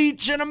with the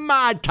beach and a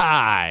Mai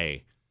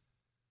Tai.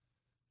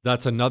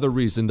 That's another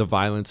reason the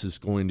violence is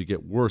going to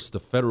get worse.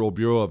 The Federal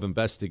Bureau of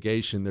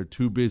Investigation, they're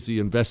too busy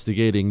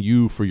investigating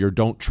you for your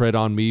don't tread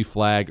on me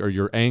flag or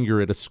your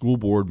anger at a school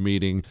board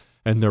meeting,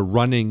 and they're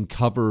running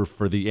cover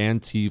for the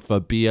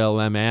Antifa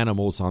BLM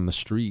animals on the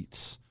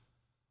streets.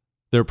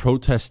 They're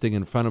protesting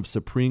in front of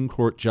Supreme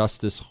Court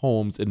Justice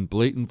Holmes in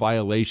blatant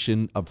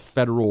violation of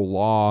federal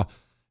law,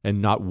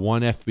 and not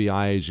one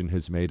FBI agent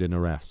has made an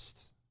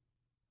arrest.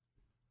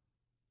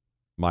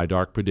 My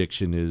dark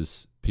prediction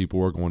is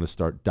people are going to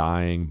start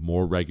dying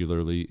more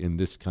regularly in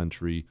this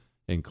country,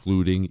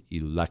 including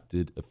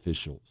elected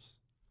officials.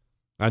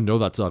 I know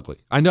that's ugly.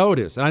 I know it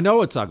is. And I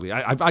know it's ugly.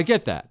 I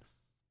get that.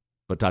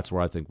 But that's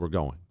where I think we're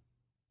going.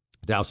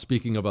 Now,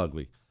 speaking of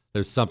ugly,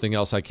 there's something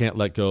else I can't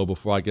let go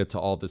before I get to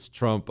all this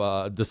Trump,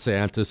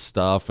 DeSantis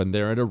stuff, and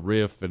they're in a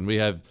riff, and we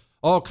have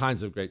all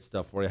kinds of great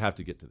stuff for you. I have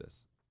to get to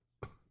this.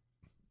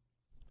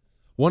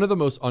 One of the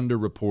most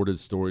underreported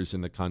stories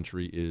in the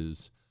country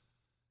is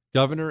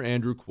Governor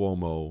Andrew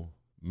Cuomo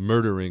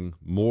murdering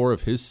more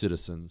of his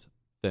citizens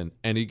than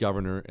any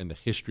governor in the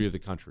history of the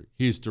country.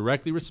 He is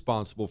directly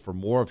responsible for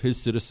more of his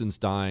citizens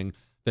dying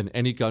than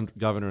any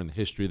governor in the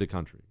history of the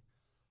country.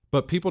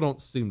 But people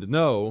don't seem to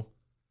know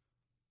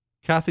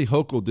Kathy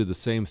Hochul did the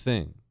same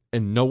thing,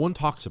 and no one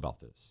talks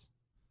about this.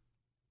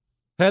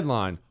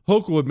 Headline,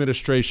 Hochul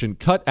administration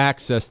cut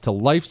access to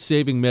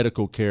life-saving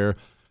medical care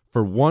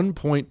for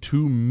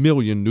 1.2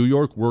 million New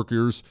York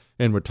workers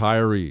and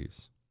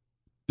retirees.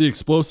 The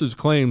explosive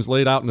claims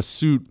laid out in a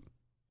suit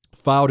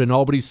filed in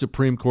Albany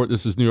Supreme Court,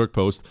 this is New York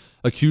Post,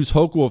 accuse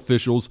Hochul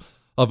officials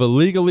of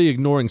illegally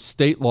ignoring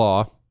state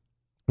law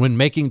when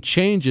making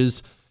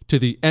changes to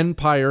the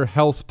Empire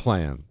Health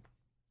Plan.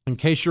 In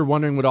case you're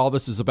wondering what all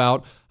this is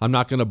about, I'm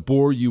not going to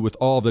bore you with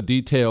all the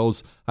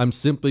details. I'm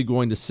simply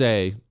going to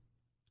say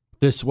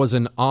this was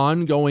an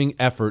ongoing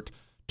effort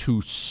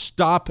to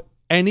stop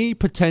any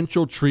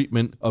potential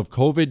treatment of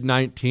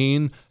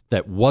COVID-19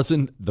 that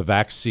wasn't the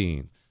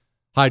vaccine.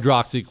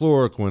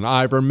 Hydroxychloroquine,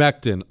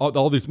 ivermectin,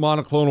 all these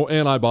monoclonal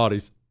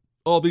antibodies,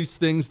 all these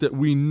things that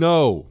we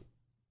know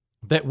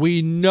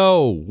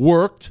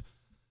worked.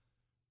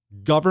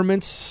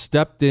 Governments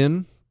stepped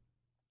in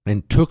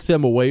and took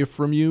them away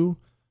from you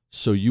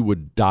so you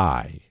would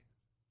die.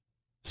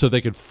 So they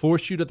could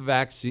force you to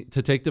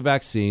take the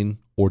vaccine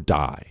or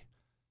die.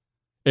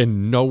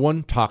 And no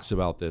one talks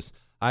about this.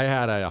 I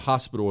had a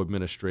hospital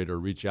administrator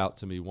reach out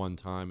to me one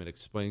time and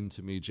explain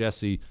to me,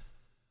 Jesse,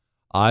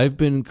 I've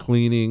been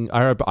treating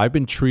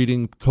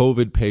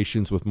COVID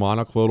patients with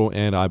monoclonal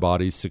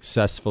antibodies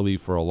successfully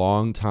for a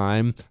long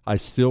time. I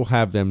still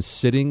have them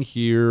sitting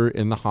here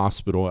in the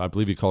hospital. I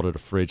believe he called it a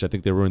fridge. I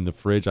think they were in the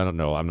fridge. I don't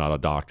know. I'm not a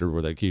doctor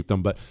where they keep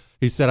them, but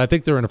he said, I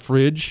think they're in a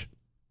fridge.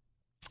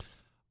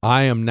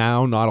 I am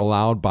now not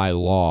allowed by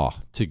law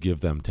to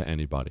give them to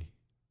anybody.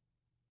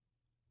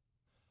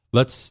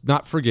 Let's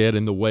not forget,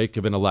 in the wake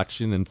of an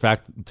election, in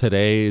fact,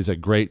 today is a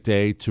great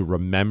day to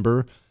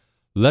remember.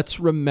 Let's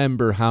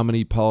remember how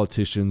many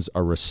politicians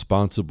are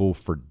responsible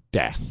for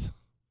death,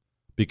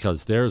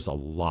 because there's a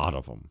lot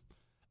of them.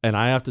 And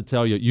I have to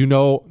tell you,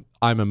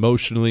 I'm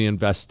emotionally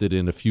invested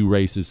in a few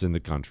races in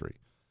the country.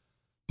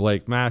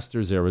 Blake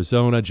Masters,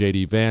 Arizona,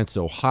 J.D. Vance,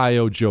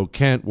 Ohio, Joe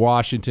Kent,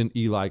 Washington,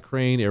 Eli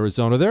Crane,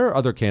 Arizona. There are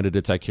other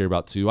candidates I care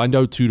about, too. I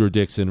know Tudor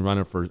Dixon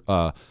running for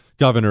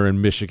governor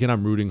in Michigan.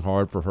 I'm rooting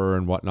hard for her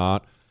and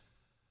whatnot.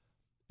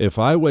 If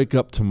I wake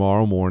up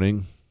tomorrow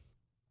morning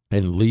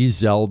and Lee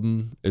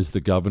Zeldin is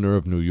the governor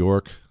of New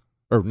York,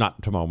 or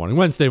not tomorrow morning,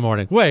 Wednesday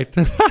morning. Wait.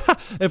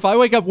 If I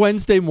wake up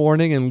Wednesday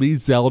morning and Lee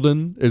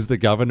Zeldin is the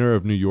governor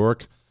of New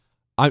York,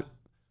 I'm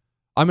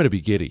going to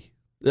be giddy.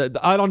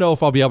 I don't know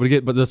if I'll be able to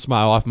get the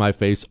smile off my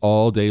face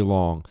all day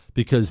long,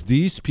 because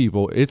these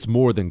people, it's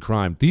more than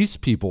crime. These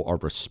people are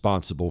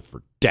responsible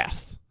for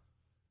death,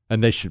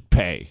 and they should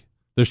pay.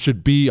 There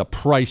should be a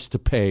price to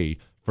pay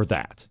for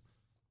that.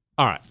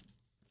 All right.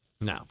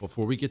 Now,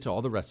 before we get to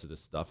all the rest of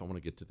this stuff, I want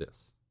to get to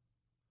this.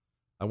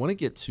 I want to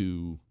get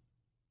to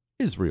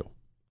Israel.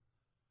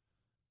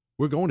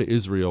 We're going to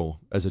Israel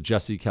as a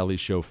Jesse Kelly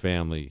Show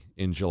family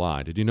in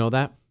July. Did you know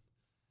that?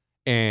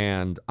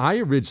 And I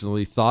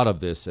originally thought of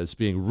this as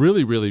being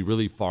really, really,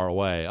 really far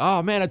away.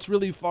 Oh, man, it's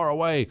really far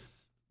away.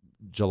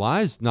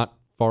 July's not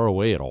far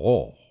away at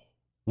all.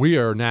 We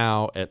are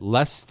now at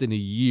less than a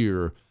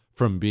year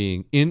from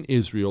being in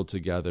Israel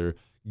together,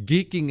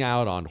 geeking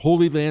out on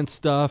Holy Land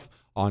stuff,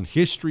 on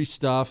history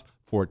stuff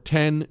for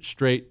 10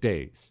 straight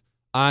days.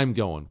 I'm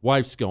going,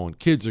 wife's going,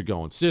 kids are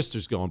going,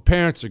 sister's going,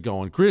 parents are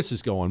going, Chris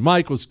is going,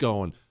 Michael's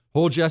going,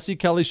 whole Jesse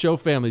Kelly Show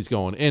family's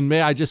going. And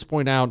may I just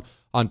point out,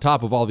 on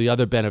top of all the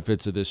other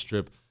benefits of this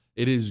trip,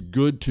 it is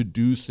good to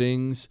do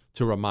things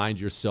to remind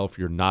yourself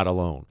you're not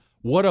alone.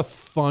 What a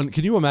fun,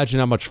 can you imagine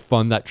how much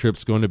fun that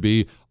trip's going to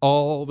be?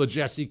 All the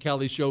Jesse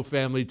Kelly Show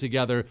family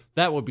together.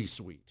 That would be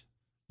sweet.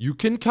 You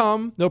can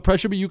come, no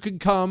pressure, but you can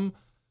come.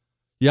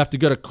 You have to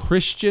go to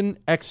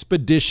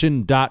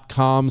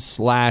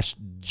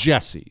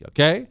christianexpedition.com/Jesse,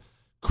 okay?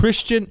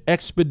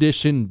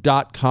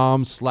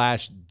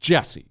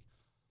 christianexpedition.com/Jesse.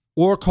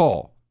 Or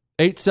call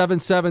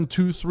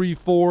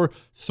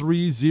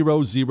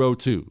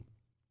 877-234-3002.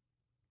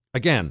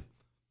 Again,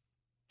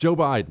 Joe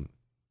Biden.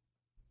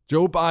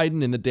 Joe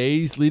Biden, in the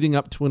days leading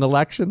up to an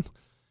election,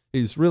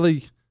 is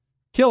really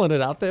killing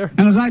it out there.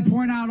 And as I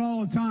point out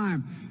all the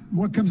time,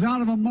 what comes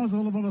out of a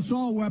muzzle of an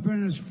assault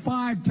weapon is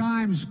 5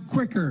 times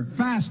quicker,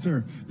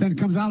 faster than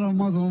comes out of a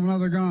muzzle of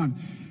another gun.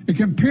 It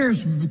can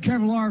pierce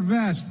Kevlar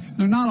vest.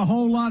 There are not a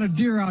whole lot of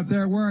deer out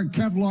there wearing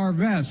Kevlar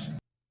vests.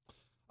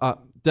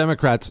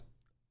 Democrats,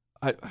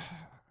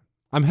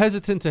 I'm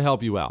hesitant to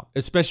help you out,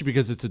 especially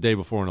because it's the day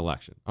before an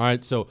election. All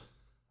right, so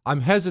I'm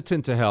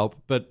hesitant to help,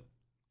 but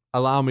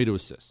allow me to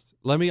assist.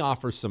 Let me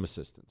offer some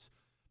assistance,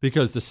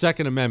 because the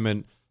Second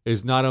Amendment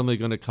is not only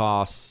going to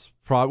cost,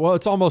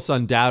 it's almost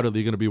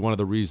undoubtedly going to be one of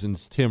the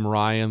reasons Tim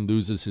Ryan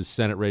loses his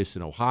Senate race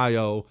in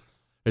Ohio.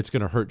 It's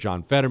going to hurt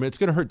John Fetterman. It's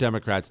going to hurt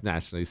Democrats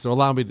nationally. So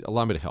allow me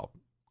to help.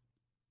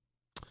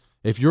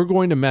 If you're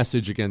going to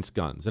message against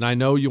guns, and I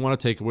know you want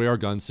to take away our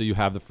guns so you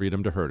have the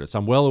freedom to hurt us,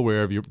 I'm well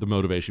aware of the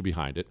motivation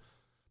behind it.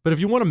 But if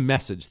you want to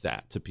message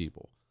that to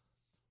people,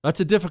 that's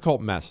a difficult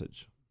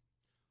message.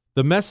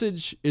 The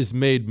message is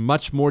made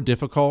much more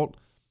difficult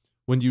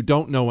when you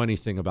don't know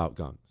anything about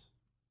guns.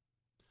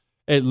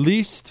 At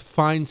least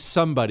find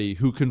somebody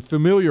who can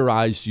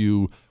familiarize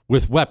you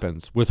with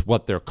weapons, with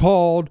what they're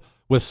called,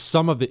 with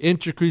some of the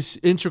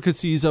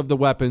intricacies of the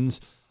weapons.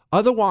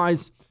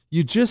 Otherwise,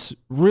 you just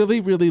really,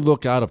 really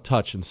look out of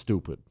touch and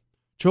stupid.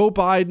 Joe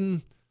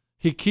Biden,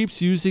 he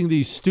keeps using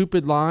these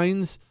stupid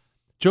lines.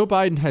 Joe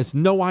Biden has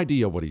no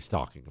idea what he's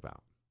talking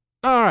about.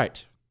 All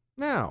right.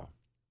 Now,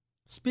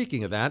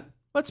 speaking of that,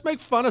 let's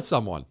make fun of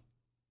someone.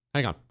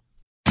 Hang on.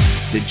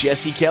 The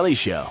Jesse Kelly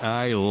Show.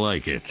 I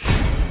like it.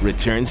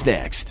 Returns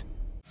next.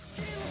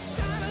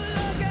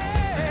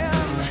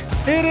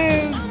 It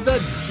is the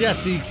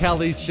Jesse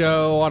Kelly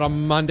Show on a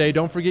Monday.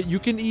 Don't forget, you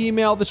can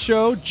email the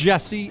show,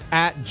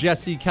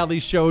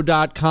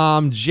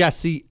 jesse@jessekellyshow.com,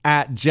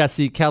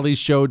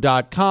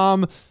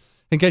 jesse@jessekellyshow.com.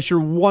 In case you're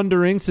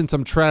wondering, since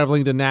I'm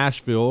traveling to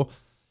Nashville,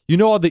 you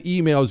know all the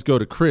emails go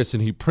to Chris,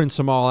 and he prints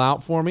them all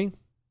out for me.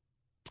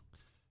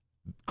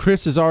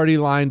 Chris has already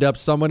lined up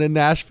someone in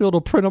Nashville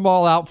to print them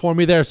all out for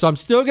me there, so I'm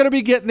still going to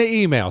be getting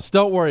the emails.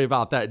 Don't worry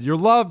about that. Your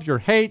love, your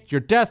hate,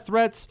 your death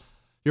threats,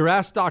 your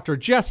Ask Dr.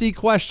 Jesse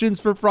questions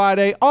for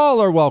Friday,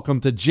 all are welcome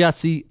to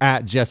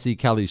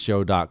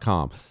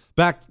jesse@jessekellyshow.com.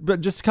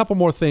 But just a couple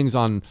more things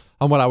on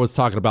what I was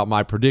talking about,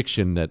 my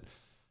prediction that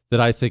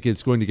I think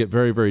it's going to get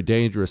very, very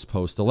dangerous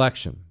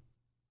post-election.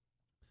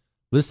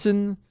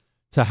 Listen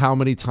to how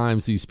many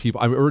times these people,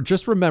 or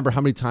just remember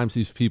how many times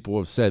these people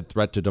have said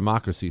threat to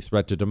democracy,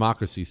 threat to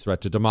democracy, threat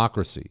to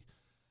democracy.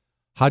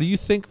 How do you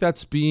think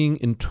that's being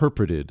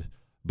interpreted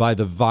by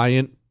the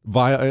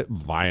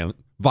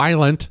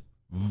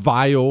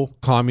vile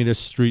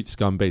communist street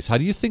scum base? How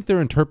do you think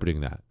they're interpreting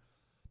that?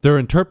 They're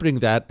interpreting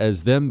that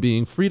as them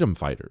being freedom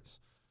fighters.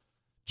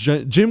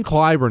 Jim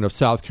Clyburn of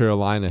South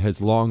Carolina has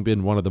long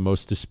been one of the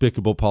most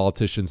despicable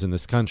politicians in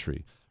this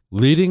country.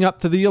 Leading up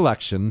to the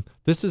election,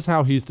 this is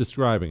how he's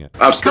describing it.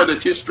 I've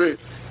studied history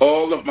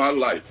all of my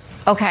life.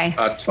 Okay.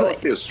 I taught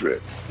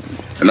history.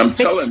 And I'm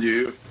telling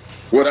you,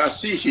 what I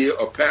see here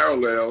are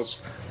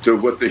parallels to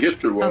what the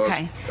history was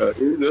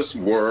in this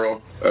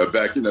world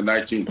back in the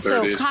 1930s.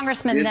 So,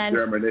 Congressman, in then,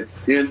 Germany,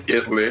 in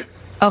Italy.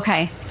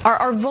 Okay.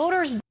 Are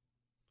voters...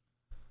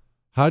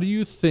 How do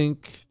you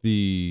think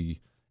the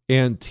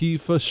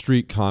Antifa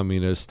street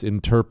communist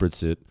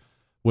interprets it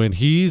when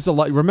he's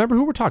remember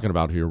who we're talking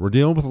about here? We're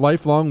dealing with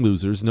lifelong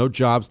losers, no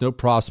jobs, no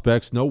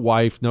prospects, no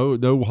wife,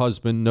 no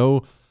husband,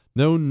 no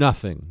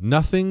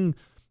nothing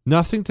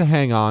to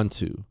hang on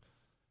to.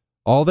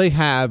 All they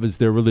have is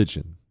their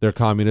religion, their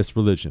communist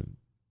religion.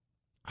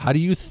 How do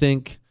you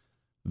think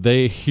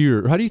they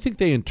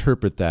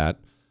interpret that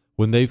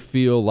when they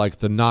feel like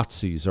the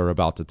Nazis are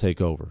about to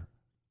take over?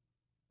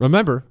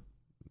 Remember,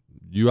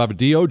 you have a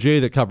DOJ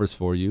that covers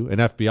for you, an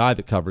FBI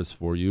that covers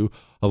for you,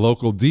 a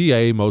local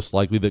DA most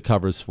likely that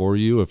covers for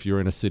you if you're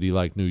in a city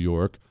like New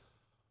York.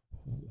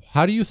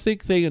 How do you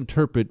think they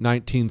interpret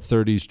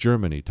 1930s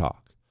Germany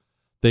talk?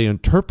 They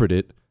interpret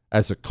it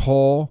as a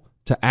call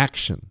to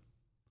action.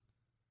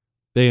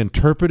 They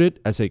interpret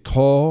it as a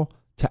call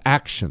to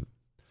action.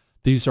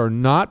 These are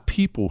not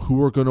people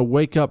who are going to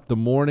wake up the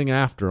morning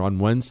after, on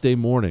Wednesday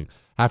morning,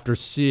 after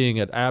seeing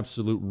an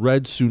absolute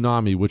red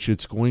tsunami, which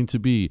it's going to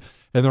be,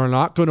 and they're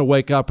not going to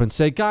wake up and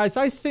say, guys,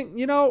 I think,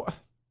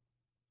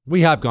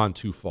 we have gone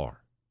too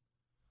far.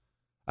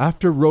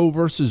 After Roe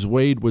versus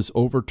Wade was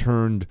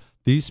overturned,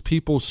 these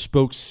people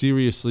spoke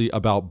seriously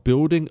about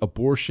building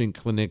abortion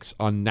clinics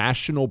on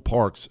national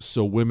parks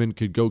so women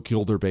could go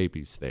kill their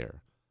babies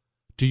there.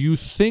 Do you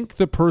think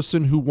the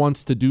person who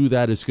wants to do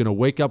that is going to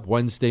wake up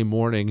Wednesday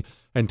morning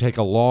and take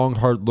a long,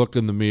 hard look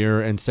in the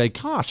mirror and say,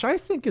 gosh, I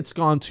think it's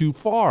gone too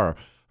far?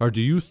 Or do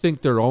you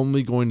think they're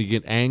only going to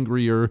get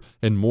angrier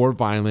and more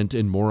violent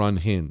and more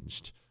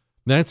unhinged?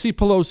 Nancy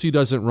Pelosi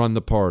doesn't run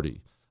the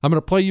party. I'm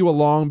going to play you a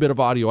long bit of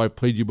audio I've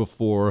played you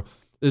before.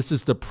 This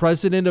is the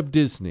president of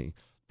Disney.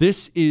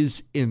 This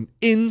is an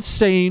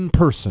insane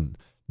person.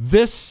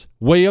 This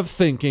way of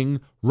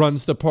thinking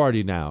runs the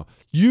party now.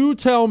 You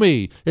tell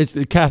me, it's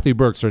Kathy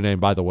Burke's her name,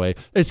 by the way.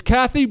 Is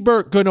Kathy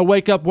Burke going to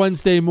wake up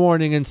Wednesday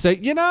morning and say,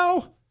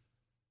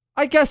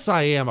 I guess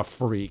I am a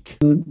freak?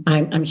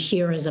 I'm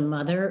here as a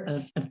mother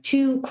of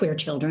two queer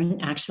children,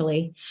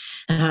 actually,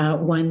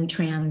 one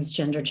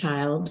transgender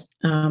child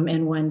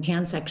and one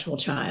pansexual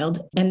child.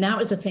 And that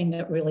was the thing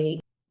that really...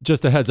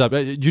 Just a heads up,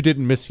 you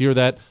didn't mishear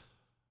that.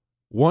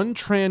 One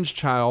trans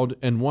child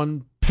and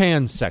one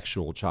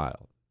pansexual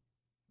child.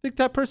 Think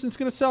that person's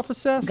going to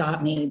self-assess?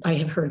 Got me. I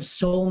have heard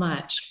so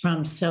much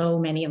from so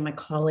many of my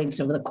colleagues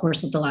over the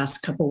course of the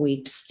last couple of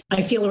weeks.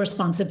 I feel a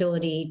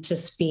responsibility to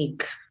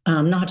speak,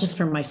 not just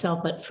for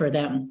myself, but for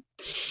them,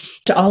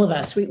 to all of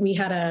us. We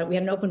had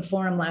an open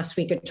forum last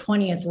week at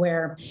 20th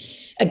where,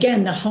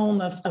 again, the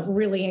home of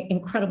really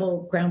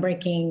incredible,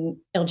 groundbreaking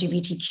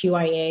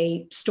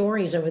LGBTQIA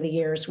stories over the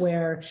years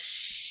where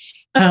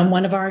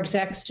one of our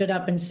execs stood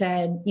up and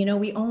said,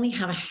 we only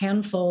have a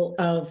handful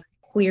of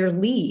queer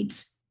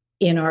leads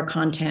in our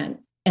content.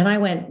 And I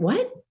went,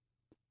 what?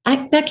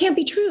 That can't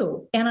be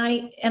true. And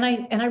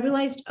I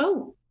realized,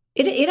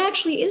 it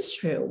actually is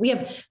true. We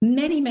have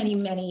many, many,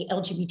 many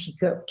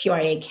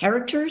LGBTQIA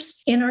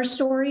characters in our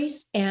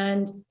stories,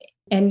 and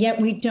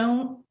yet we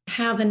don't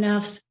have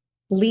enough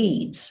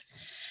leads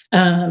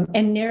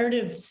and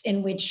narratives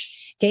in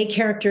which gay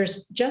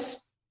characters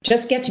just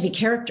get to be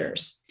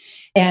characters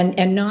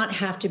and not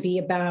have to be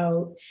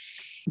about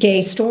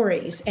gay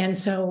stories. And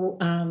so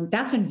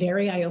that's been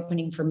very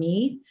eye-opening for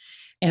me.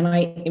 And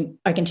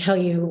I can tell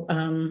you,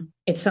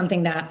 it's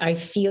something that I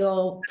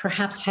feel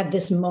perhaps had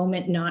this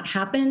moment not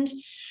happened,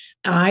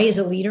 I as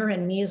a leader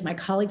and me as my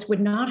colleagues would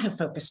not have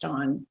focused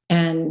on.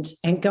 And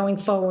going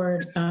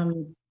forward,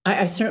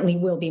 I certainly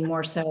will be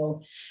more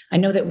so. I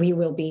know that we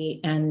will be.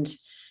 And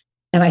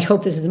I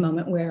hope this is a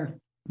moment where,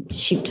 the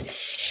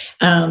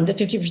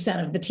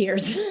 50% of the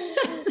tears,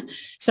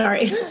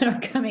 sorry, are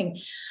coming.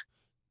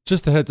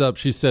 Just a heads up,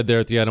 she said there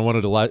at the end, I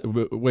wanted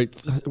to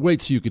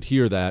wait so you could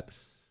hear that.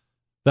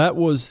 That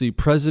was the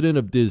president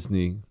of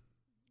Disney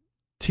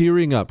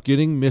tearing up,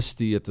 getting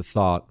misty at the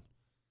thought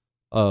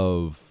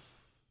of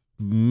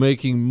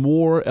making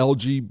more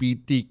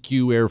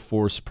LGBTQ Air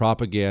Force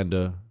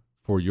propaganda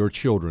for your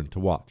children to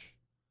watch.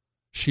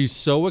 She's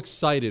so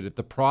excited at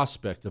the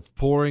prospect of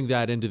pouring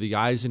that into the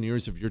eyes and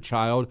ears of your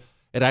child,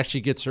 it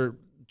actually gets her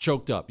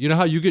choked up. You know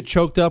how you get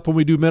choked up when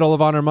we do Medal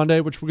of Honor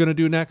Monday, which we're going to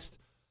do next?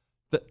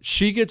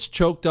 She gets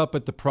choked up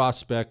at the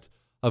prospect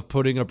of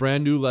putting a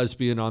brand new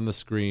lesbian on the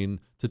screen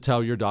to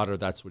tell your daughter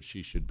that's what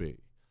she should be.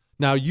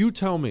 Now, you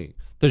tell me,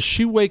 does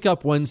she wake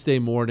up Wednesday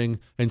morning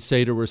and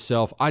say to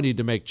herself, I need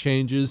to make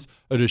changes?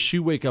 Or does she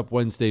wake up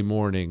Wednesday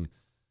morning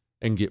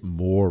and get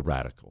more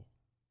radical?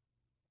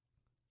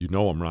 You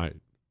know I'm right.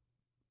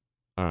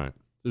 All right.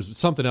 There's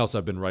something else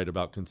I've been right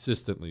about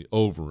consistently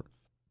over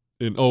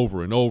and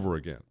over and over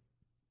again.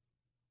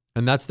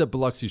 And that's that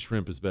Biloxi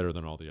shrimp is better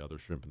than all the other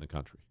shrimp in the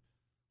country.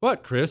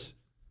 What, Chris?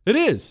 It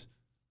is.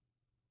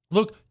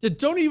 Look, you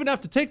don't even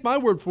have to take my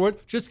word for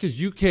it. Just because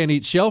you can't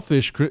eat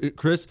shellfish,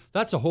 Chris,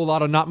 that's a whole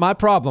lot of not my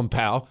problem,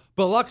 pal.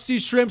 Biloxi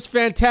shrimp's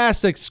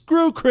fantastic.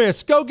 Screw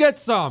Chris. Go get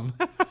some.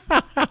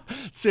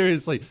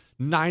 Seriously,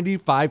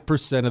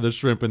 95% of the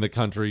shrimp in the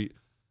country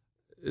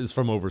is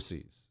from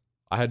overseas.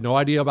 I had no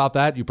idea about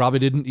that. You probably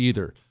didn't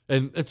either.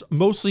 And it's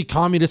mostly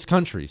communist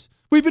countries.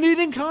 We've been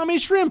eating commie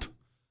shrimp.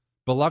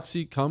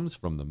 Biloxi comes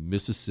from the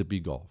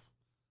Mississippi Gulf.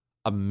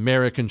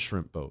 American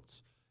shrimp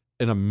boats.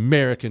 An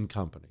American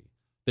company.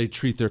 They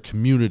treat their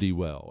community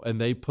well, and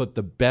they put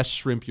the best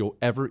shrimp you'll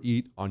ever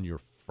eat on your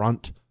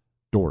front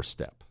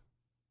doorstep.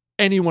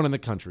 Anyone in the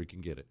country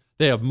can get it.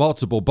 They have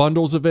multiple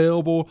bundles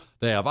available.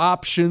 They have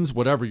options,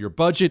 whatever your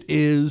budget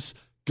is.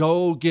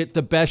 Go get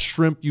the best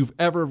shrimp you've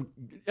ever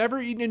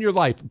eaten in your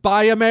life.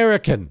 Buy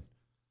American.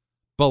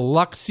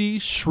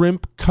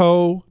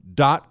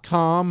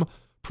 BiloxiShrimpCo.com.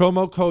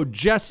 Promo code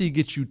Jesse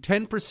gets you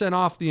 10%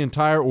 off the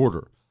entire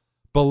order.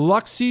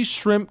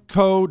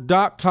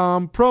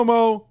 BiloxiShrimpCo.com.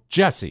 Promo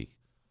Jesse.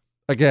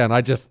 Again,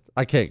 I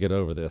can't get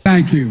over this.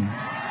 Thank you.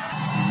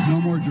 No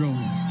more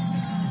drilling.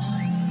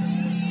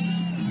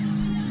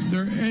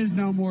 There is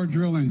no more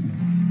drilling.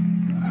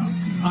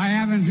 I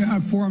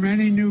haven't formed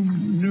any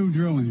new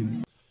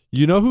drilling.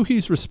 You know who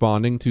he's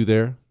responding to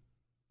there?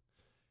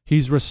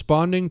 He's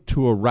responding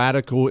to a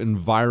radical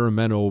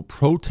environmental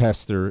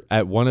protester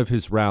at one of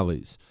his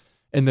rallies.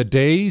 In the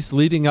days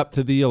leading up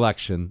to the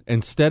election,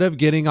 instead of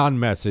getting on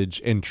message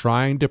and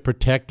trying to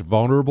protect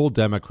vulnerable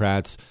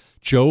Democrats,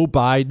 Joe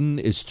Biden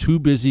is too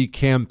busy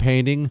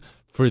campaigning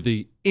for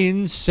the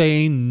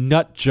insane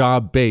nut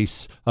job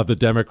base of the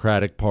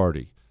Democratic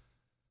Party.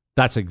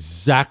 That's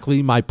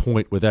exactly my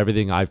point with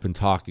everything I've been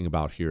talking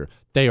about here.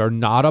 They are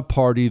not a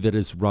party that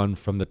is run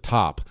from the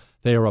top.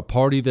 They are a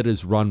party that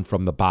is run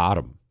from the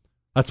bottom.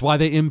 That's why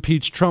they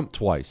impeached Trump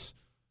twice.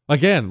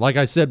 Again, like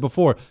I said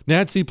before,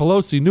 Nancy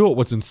Pelosi knew it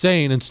was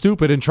insane and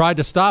stupid and tried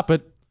to stop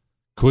it.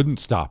 Couldn't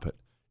stop it.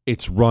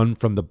 It's run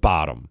from the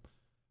bottom.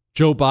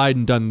 Joe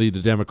Biden doesn't lead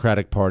the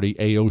Democratic Party.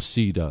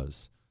 AOC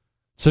does.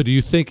 So do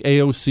you think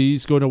AOC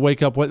is going to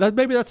wake up?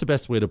 Maybe that's the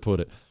best way to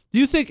put it. Do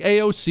you think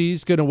AOC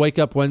is going to wake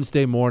up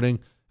Wednesday morning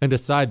and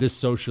decide this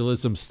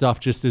socialism stuff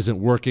just isn't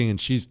working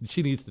and she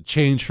needs to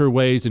change her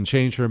ways and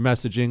change her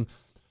messaging?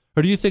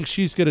 Or do you think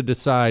she's going to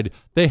decide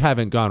they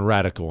haven't gone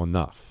radical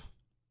enough?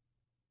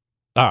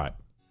 All right,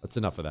 that's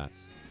enough of that.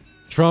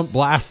 Trump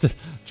blasted.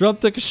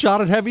 Trump took a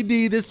shot at Heavy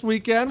D this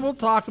weekend. We'll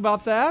talk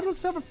about that.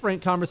 Let's have a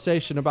frank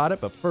conversation about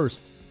it. But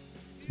first,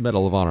 it's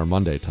Medal of Honor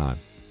Monday time.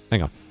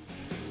 Hang on.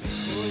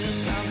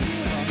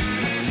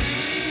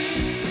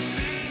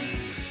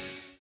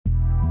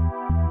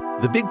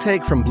 The Big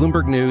Take from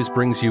Bloomberg News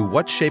brings you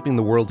what's shaping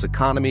the world's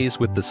economies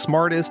with the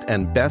smartest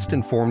and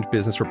best-informed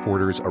business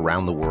reporters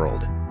around the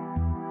world.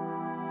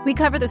 We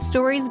cover the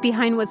stories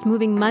behind what's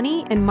moving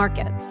money and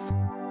markets,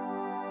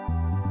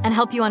 and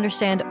help you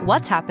understand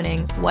what's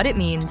happening, what it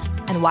means,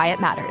 and why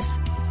it matters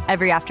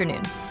every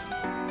afternoon.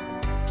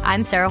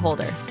 I'm Sarah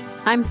Holder.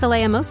 I'm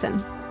Saleha Mohsin.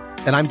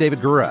 And I'm David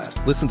Gura.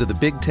 Listen to The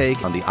Big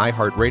Take on the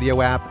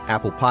iHeartRadio app,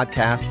 Apple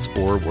Podcasts,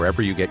 or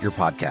wherever you get your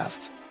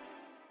podcasts.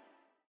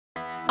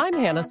 I'm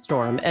Hannah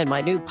Storm, and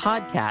my new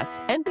podcast,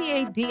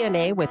 NBA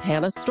DNA with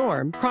Hannah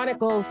Storm,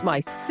 chronicles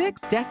my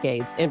 6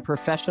 decades in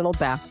professional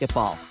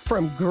basketball.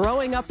 From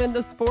growing up in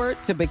the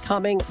sport to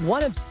becoming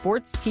one of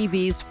sports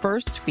TV's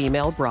first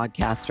female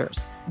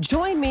broadcasters.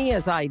 Join me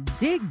as I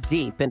dig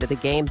deep into the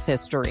game's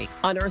history,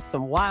 unearth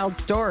some wild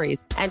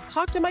stories, and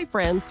talk to my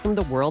friends from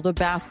the world of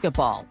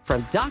basketball,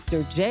 from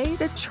Dr. J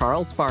to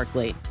Charles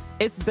Barkley.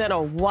 It's been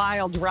a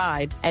wild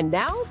ride, and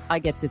now I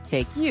get to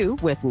take you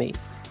with me.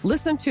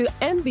 Listen to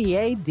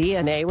NBA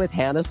DNA with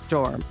Hannah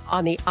Storm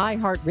on the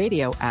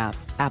iHeartRadio app,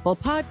 Apple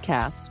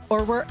Podcasts,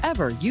 or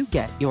wherever you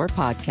get your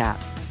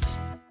podcasts.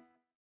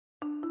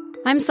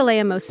 I'm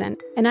Saleha Mohsen,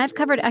 and I've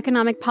covered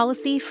economic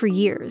policy for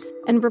years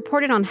and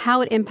reported on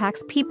how it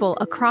impacts people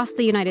across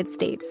the United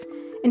States.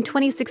 In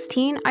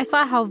 2016, I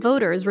saw how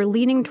voters were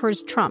leaning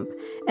towards Trump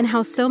and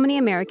how so many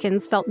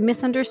Americans felt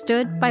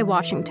misunderstood by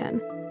Washington.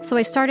 So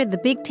I started The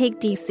Big Take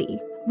DC.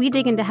 We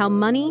dig into how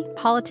money,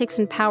 politics,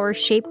 and power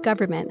shape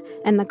government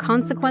and the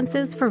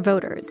consequences for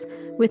voters.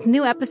 With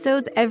new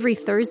episodes every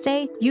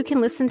Thursday, you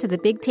can listen to The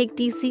Big Take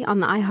DC on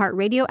the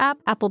iHeartRadio app,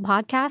 Apple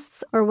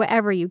Podcasts, or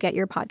wherever you get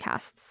your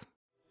podcasts.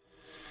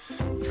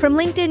 From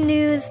LinkedIn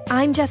News,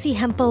 I'm Jessie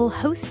Hempel,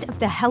 host of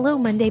the Hello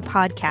Monday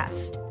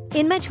podcast.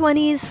 In my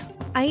 20s,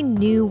 I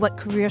knew what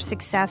career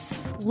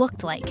success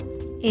looked like.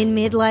 In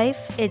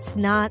midlife, it's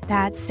not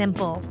that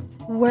simple.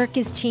 Work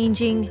is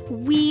changing,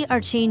 we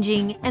are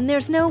changing, and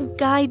there's no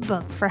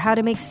guidebook for how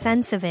to make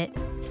sense of it.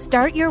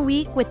 Start your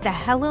week with the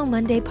Hello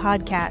Monday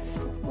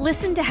podcast.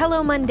 Listen to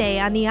Hello Monday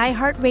on the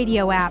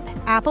iHeartRadio app,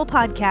 Apple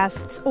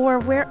Podcasts, or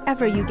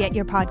wherever you get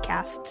your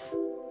podcasts.